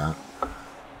not going that.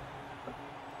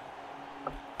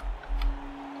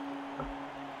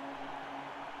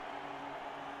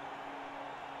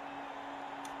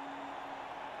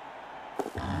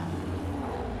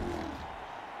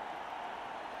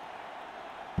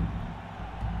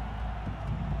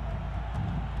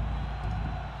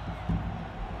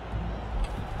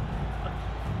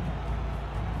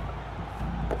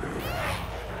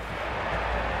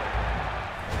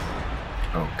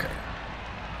 Okay,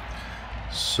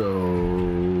 so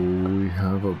we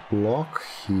have a block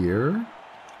here,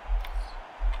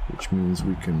 which means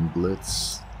we can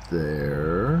blitz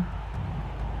there.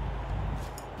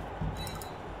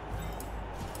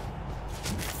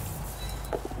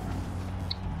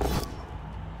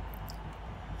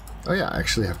 Oh yeah, I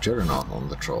actually have Juggernaut on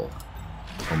the troll.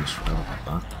 Almost forgot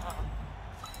about that.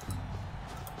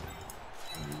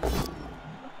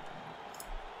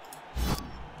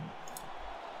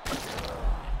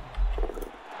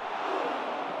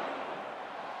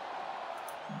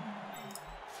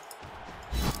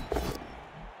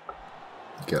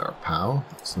 Get our POW,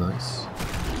 that's nice.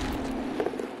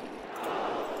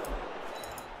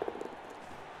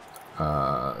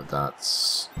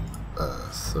 That's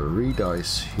 3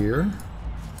 dice here.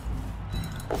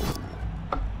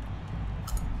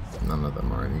 None of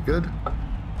them are any good.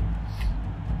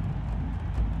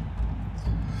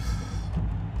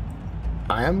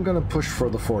 I am going to push for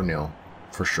the 4-0,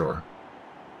 for sure.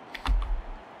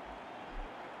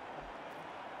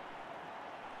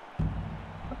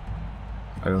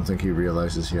 I don't think he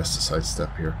realizes he has to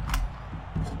sidestep here.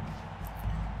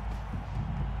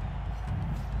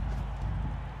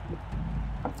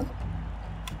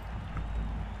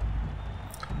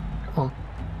 Come on,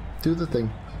 do the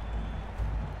thing.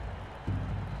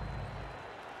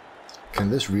 Can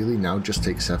this really now just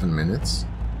take 7 minutes?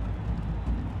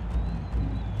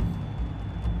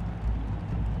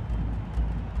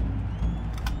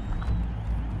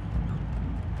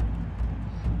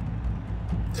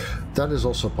 That is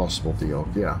also possible, Dio.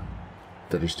 Yeah.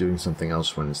 That he's doing something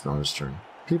else when it's not his turn.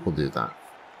 People do that.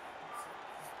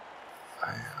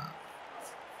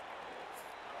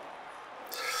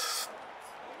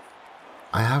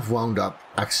 I have wound up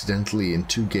accidentally in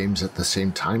 2 games at the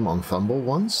same time on Fumble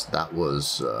once. That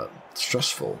was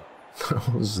stressful.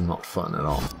 That was not fun at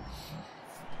all.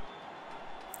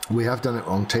 We have done it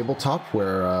on tabletop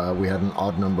where we had an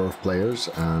odd number of players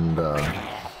and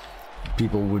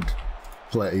people would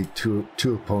play two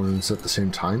opponents at the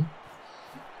same time.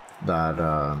 That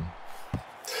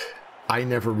I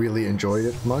never really enjoyed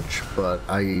it much, but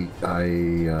I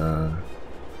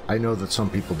know that some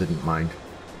people didn't mind.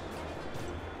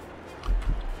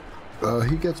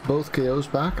 He gets both KOs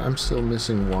back. I'm still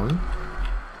missing 1.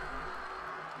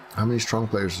 How many strong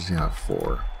players does he have?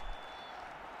 4.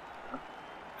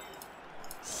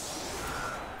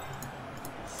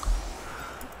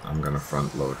 I'm gonna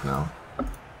front load now.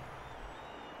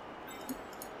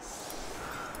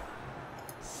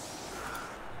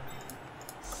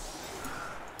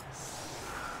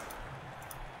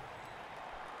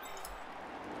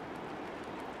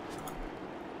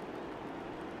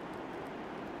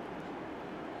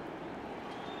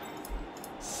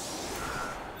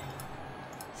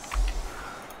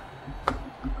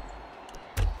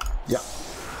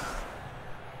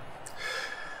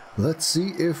 Let's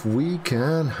see if we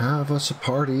can have us a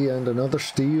party and another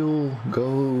steal.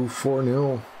 Go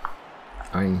 4-0.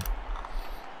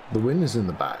 The win is in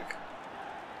the bag.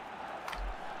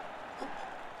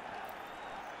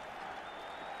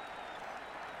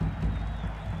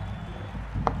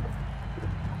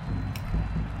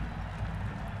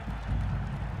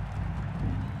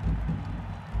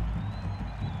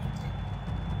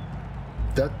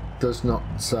 That does not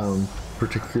sound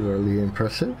particularly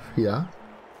impressive, yeah.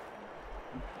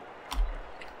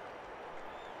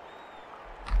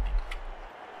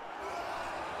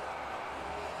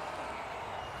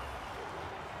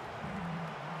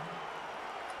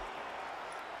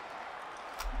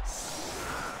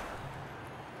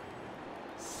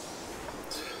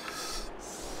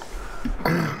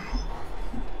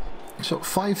 So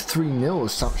 5-3-0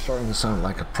 is starting to sound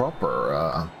like a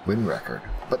proper win record.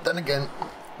 But then again,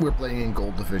 we're playing in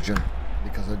Gold Division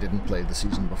because I didn't play the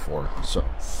season before, so...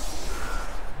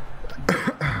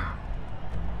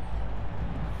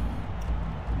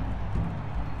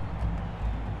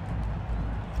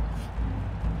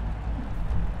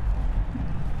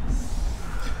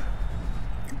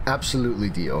 Absolutely,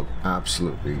 Dio.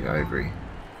 Absolutely, I agree.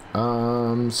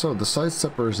 So the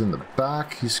sidestepper is in the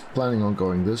back. He's planning on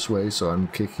going this way, so I'm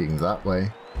kicking that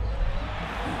way.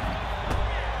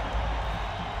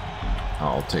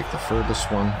 I'll take the furthest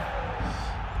one.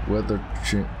 Weather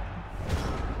change.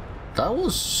 That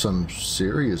was some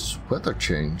serious weather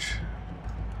change.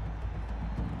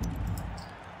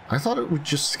 I thought it would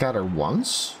just scatter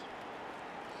once.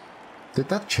 Did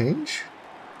that change?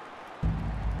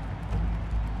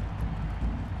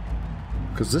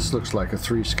 Because this looks like a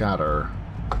 3 scatter.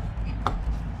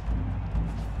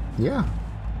 Yeah.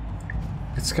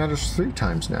 It scatters 3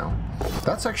 times now.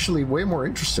 That's actually way more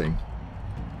interesting.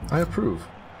 I approve.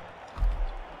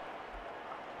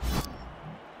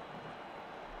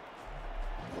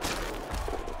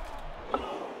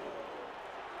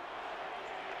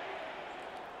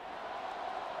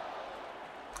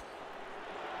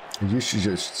 You should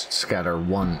just scatter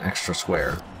 1 extra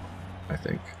square, I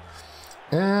think.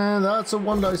 And that's a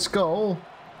 1-dice skull.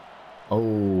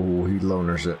 Oh, he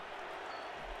loners it.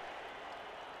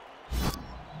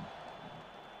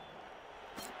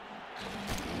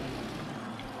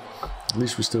 At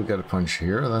least we still get a punch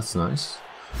here. That's nice.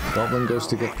 Goblin goes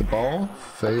to get the ball.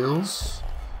 Fails.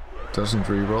 Doesn't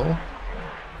reroll.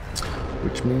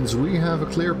 Which means we have a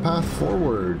clear path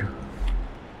forward.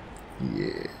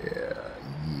 Yeah.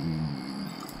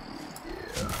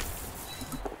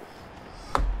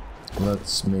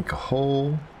 Let's make a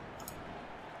hole.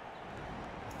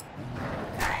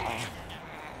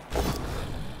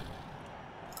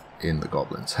 In the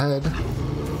goblin's head.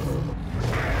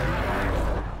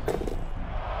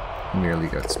 Nearly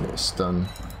gets me a stun.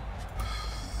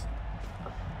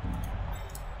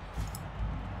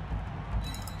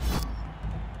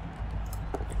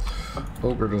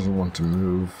 Ogre doesn't want to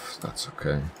move, that's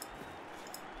okay.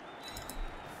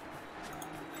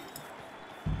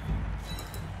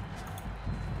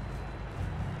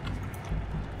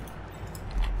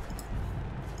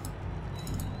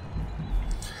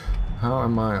 How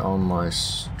am I on my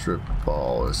strip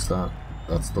ball? Is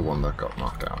that's the one that got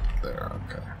knocked out there,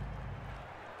 okay.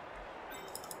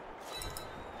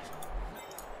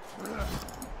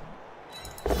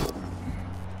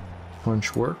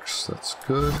 Punch works, that's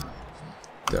good.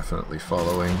 Definitely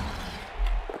following.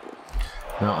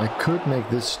 Now I could make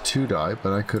this 2-die,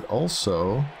 but I could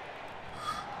also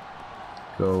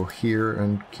go here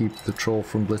and keep the troll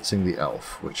from blitzing the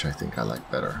elf, which I think I like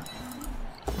better.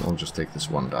 I'll just take this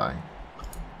 1-die.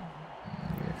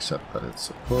 Accept that it's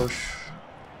a push.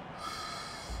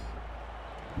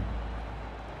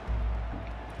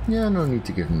 Yeah, no need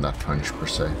to give him that punch per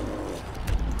se.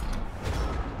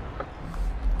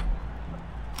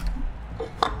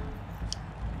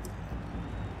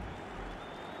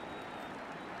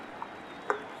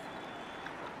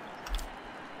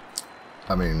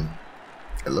 I mean,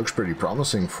 it looks pretty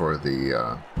promising for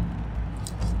the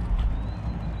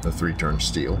 3-turn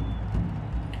steal.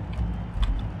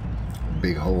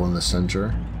 Big hole in the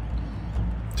center.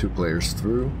 2 players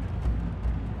through.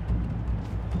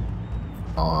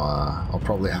 I'll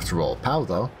probably have to roll a POW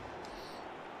though.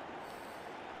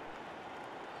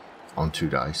 On 2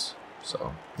 dice.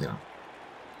 So, yeah.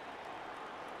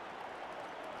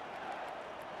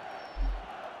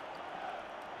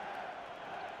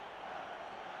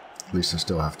 At least I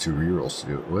still have 2 rerolls to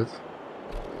do it with.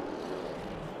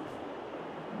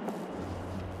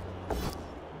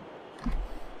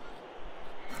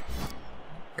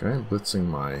 Okay, blitzing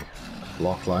my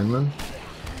block lineman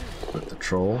with the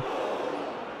troll.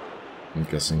 I'm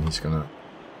guessing he's gonna...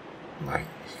 Like,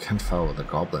 you can't foul with a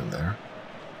goblin there.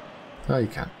 No, you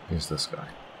can. Here's this guy.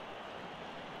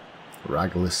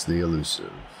 Raglis the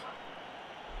Elusive.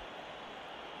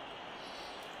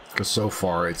 Because so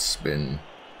far it's been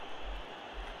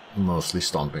mostly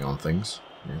stomping on things,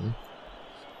 really.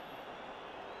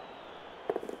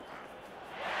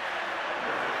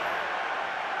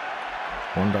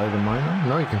 One die the Mino?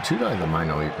 No, you can 2-die the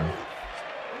Mino even.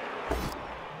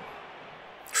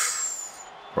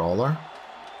 Brawler.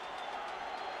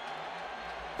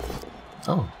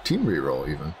 Oh, team reroll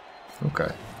even.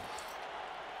 Okay.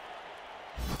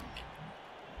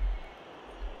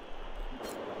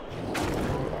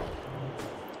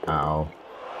 Ow.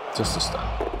 Just a stun.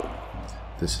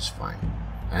 This is fine.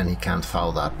 And he can't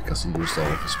foul that because he used all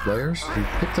of his players. He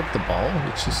picked up the ball,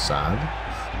 which is sad,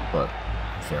 but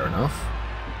fair enough.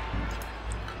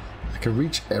 I can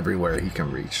reach everywhere he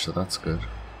can reach, so that's good.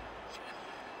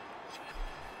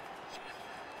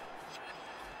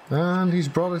 And he's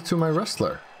brought it to my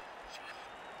wrestler.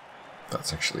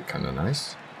 That's actually kind of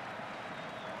nice.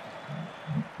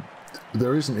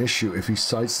 There is an issue if he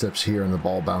sidesteps here and the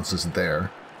ball bounces there.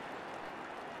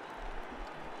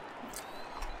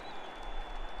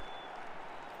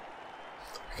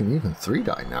 I can even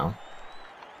 3-die now.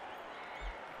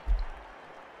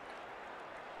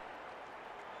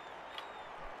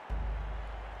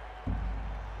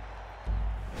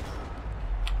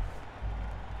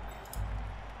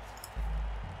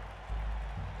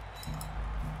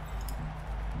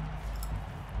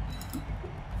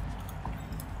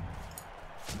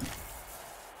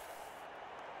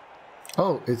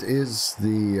 Oh, it is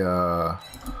the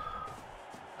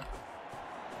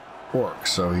Orc,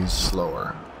 so he's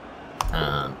slower.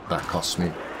 And that costs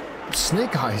me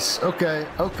Snake Eyes. Okay,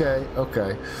 okay,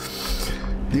 okay.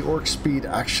 The Orc speed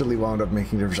actually wound up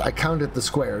making a difference. I counted the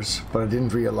squares, but I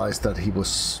didn't realize that he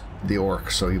was the Orc,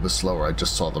 so he was slower. I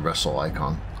just saw the wrestle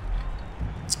icon.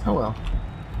 Oh well.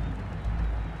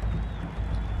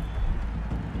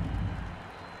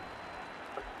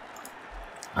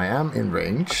 I am in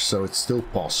range, so it's still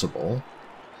possible.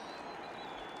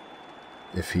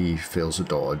 If he fails a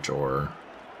dodge or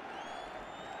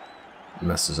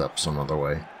messes up some other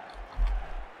way.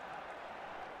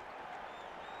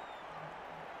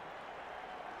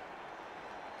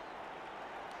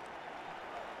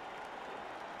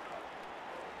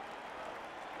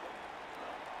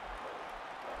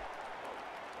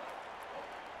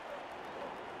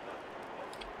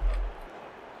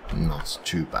 Not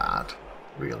too bad,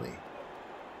 really.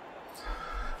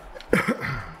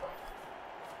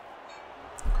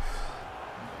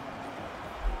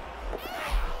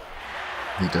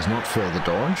 He does not fail the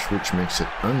dodge, which makes it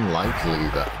unlikely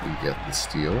that we get the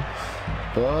steal.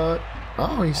 But,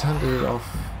 oh, he's handed it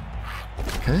off.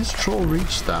 Can his troll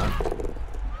reach that? 1,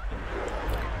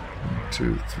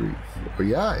 2, 3, 4.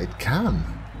 Yeah, it can.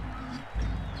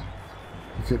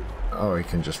 He could, oh, he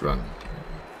can just run.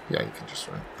 Yeah, he can just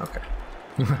run. Okay.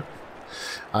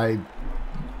 I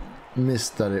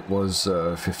missed that it was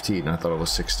 15. I thought it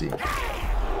was 16.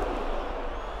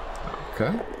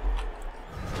 Okay.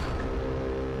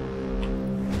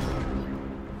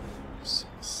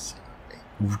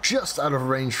 Just out of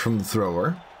range from the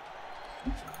thrower.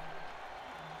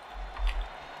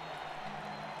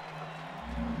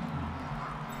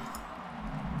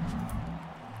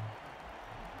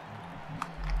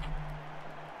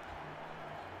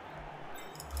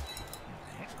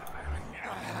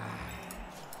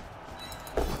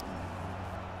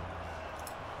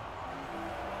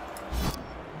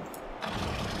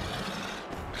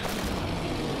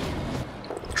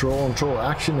 Troll on troll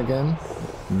action again.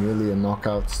 Nearly a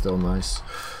knockout, still nice.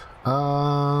 The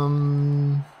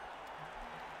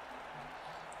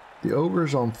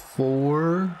ogre's on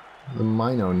 4. The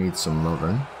Mino needs some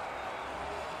loving.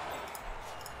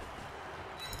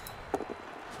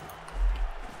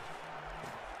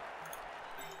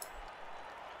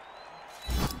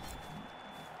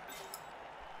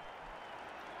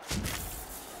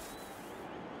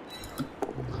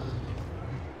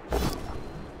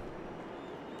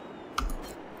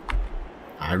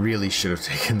 I really should have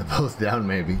taken them both down,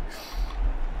 maybe.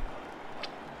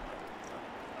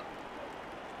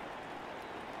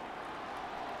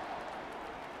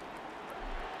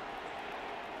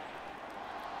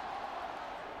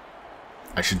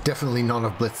 I should definitely not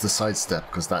have blitzed the sidestep,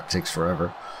 because that takes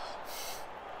forever.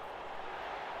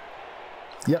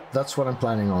 Yep, that's what I'm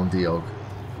planning on, the Og.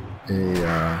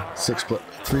 A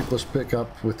 3+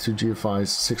 pickup with 2 GFIs,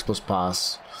 6+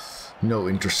 pass, no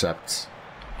intercept.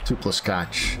 2+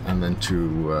 catch, and then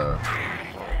 2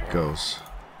 goes.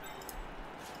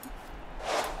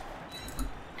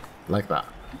 Like that.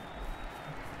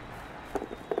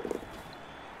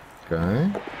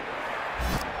 Okay.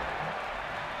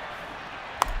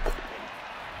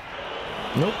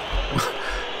 Nope.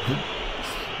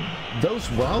 Those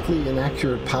wildly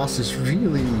inaccurate passes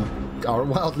really are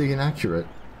wildly inaccurate.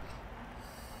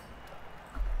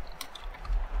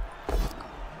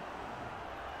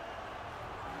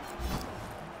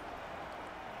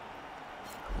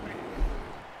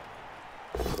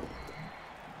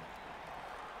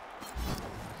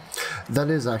 That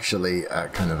is actually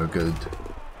kind of a good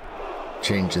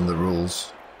change in the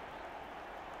rules.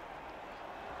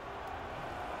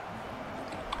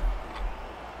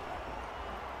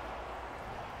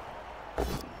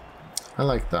 I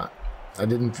like that. I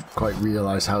didn't quite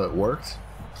realize how it worked.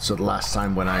 So the last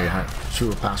time when I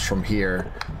threw a pass from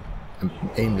here and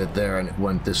aimed it there and it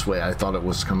went this way, I thought it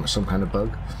was some kind of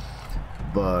bug.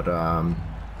 But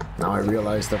now I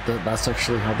realize that that's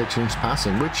actually how they changed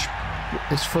passing, which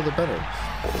is for the better.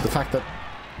 The fact that,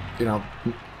 you know,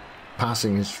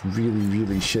 passing is really,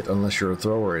 really shit unless you're a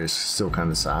thrower is still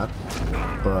kind of sad.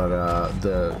 But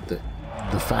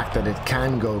the fact that it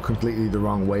can go completely the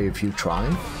wrong way if you try,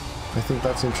 I think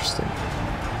that's interesting.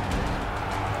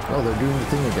 Oh, they're doing the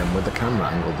thing again where the camera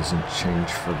angle doesn't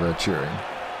change for the cheering.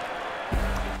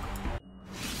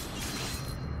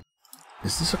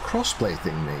 Is this a crossplay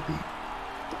thing, maybe?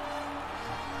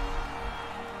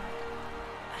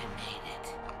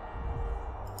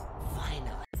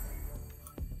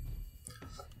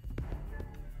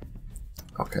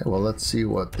 Okay, well, let's see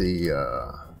what the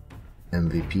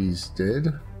MVPs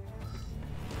did.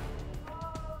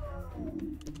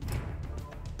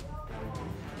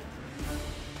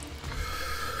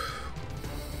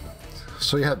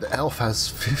 So yeah, the elf has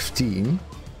 15.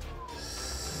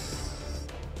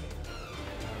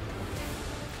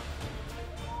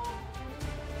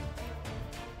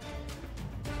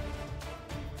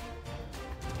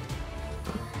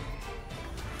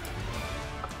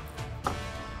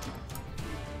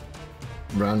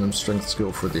 Random strength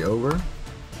skill for the ogre.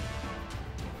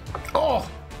 Oh!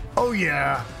 Oh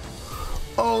yeah!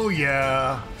 Oh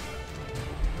yeah!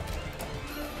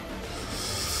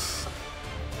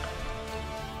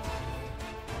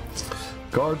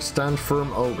 Guard, stand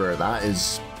firm, ogre.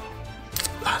 That's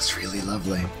really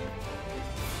lovely.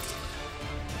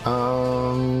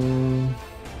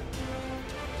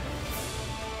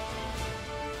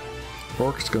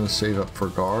 Orc's gonna save up for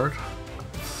guard.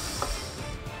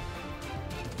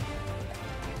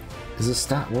 Is this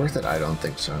stat worth it? I don't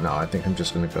think so. No, I think I'm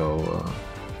just gonna go.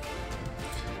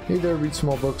 Hey there, read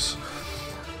small books.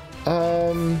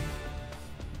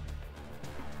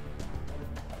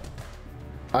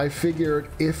 I figured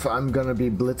if I'm gonna be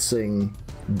blitzing,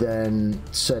 then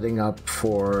setting up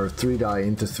for 3 die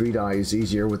into 3 die is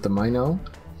easier with the Mino.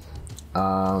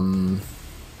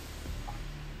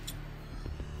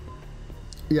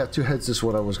 Yeah, 2 heads is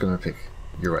what I was gonna pick.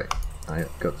 You're right. I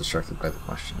got distracted by the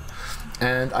question.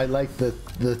 And I like the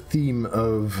theme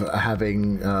of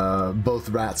having both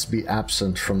rats be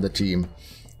absent from the team,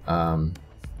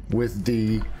 with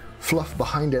the fluff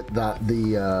behind it that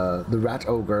the rat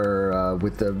ogre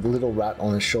with the little rat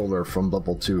on his shoulder from Blood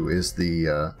Bowl 2 is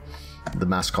the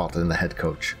mascot and the head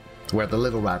coach, where the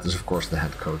little rat is of course the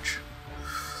head coach.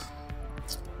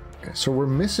 Okay, so we're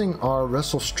missing our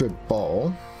wrestle strip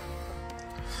ball,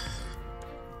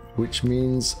 which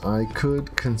means I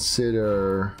could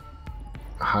consider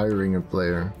hiring a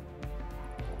player.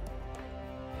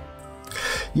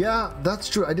 Yeah, that's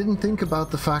true. I didn't think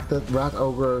about the fact that Rat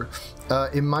Ogre,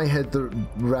 in my head, the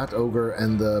Rat Ogre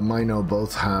and the Mino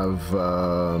both have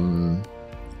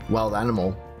Wild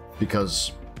Animal,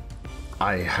 because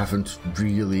I haven't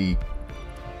really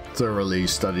thoroughly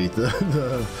studied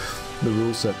the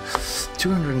rule set.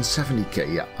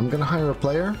 270k, yeah. I'm gonna hire a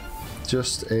player,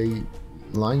 just a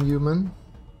line human.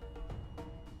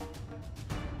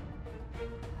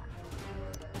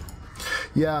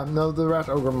 Yeah, no, the Rat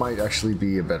Ogre might actually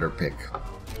be a better pick.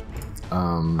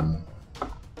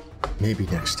 Maybe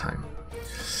next time.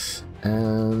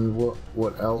 And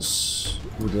what else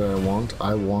did I want?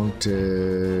 I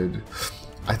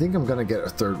think I'm gonna get a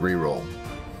 3rd reroll,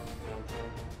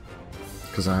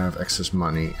 because I have excess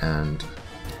money and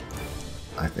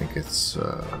I think it's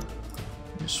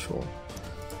useful.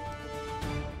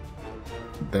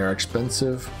 They're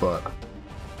expensive, but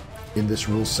in this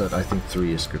rule set, I think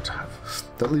 3 is good to have.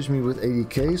 That leaves me with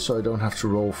 80k, so I don't have to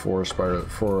roll for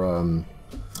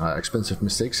expensive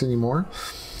mistakes anymore.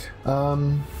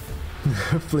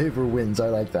 Flavor wins, I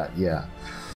like that, yeah.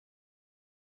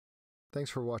 Thanks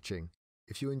for watching.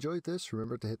 If you enjoyed this,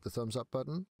 remember to hit the thumbs up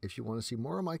button. If you want to see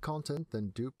more of my content,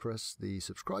 then do press the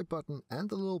subscribe button and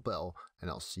the little bell, and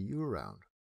I'll see you around.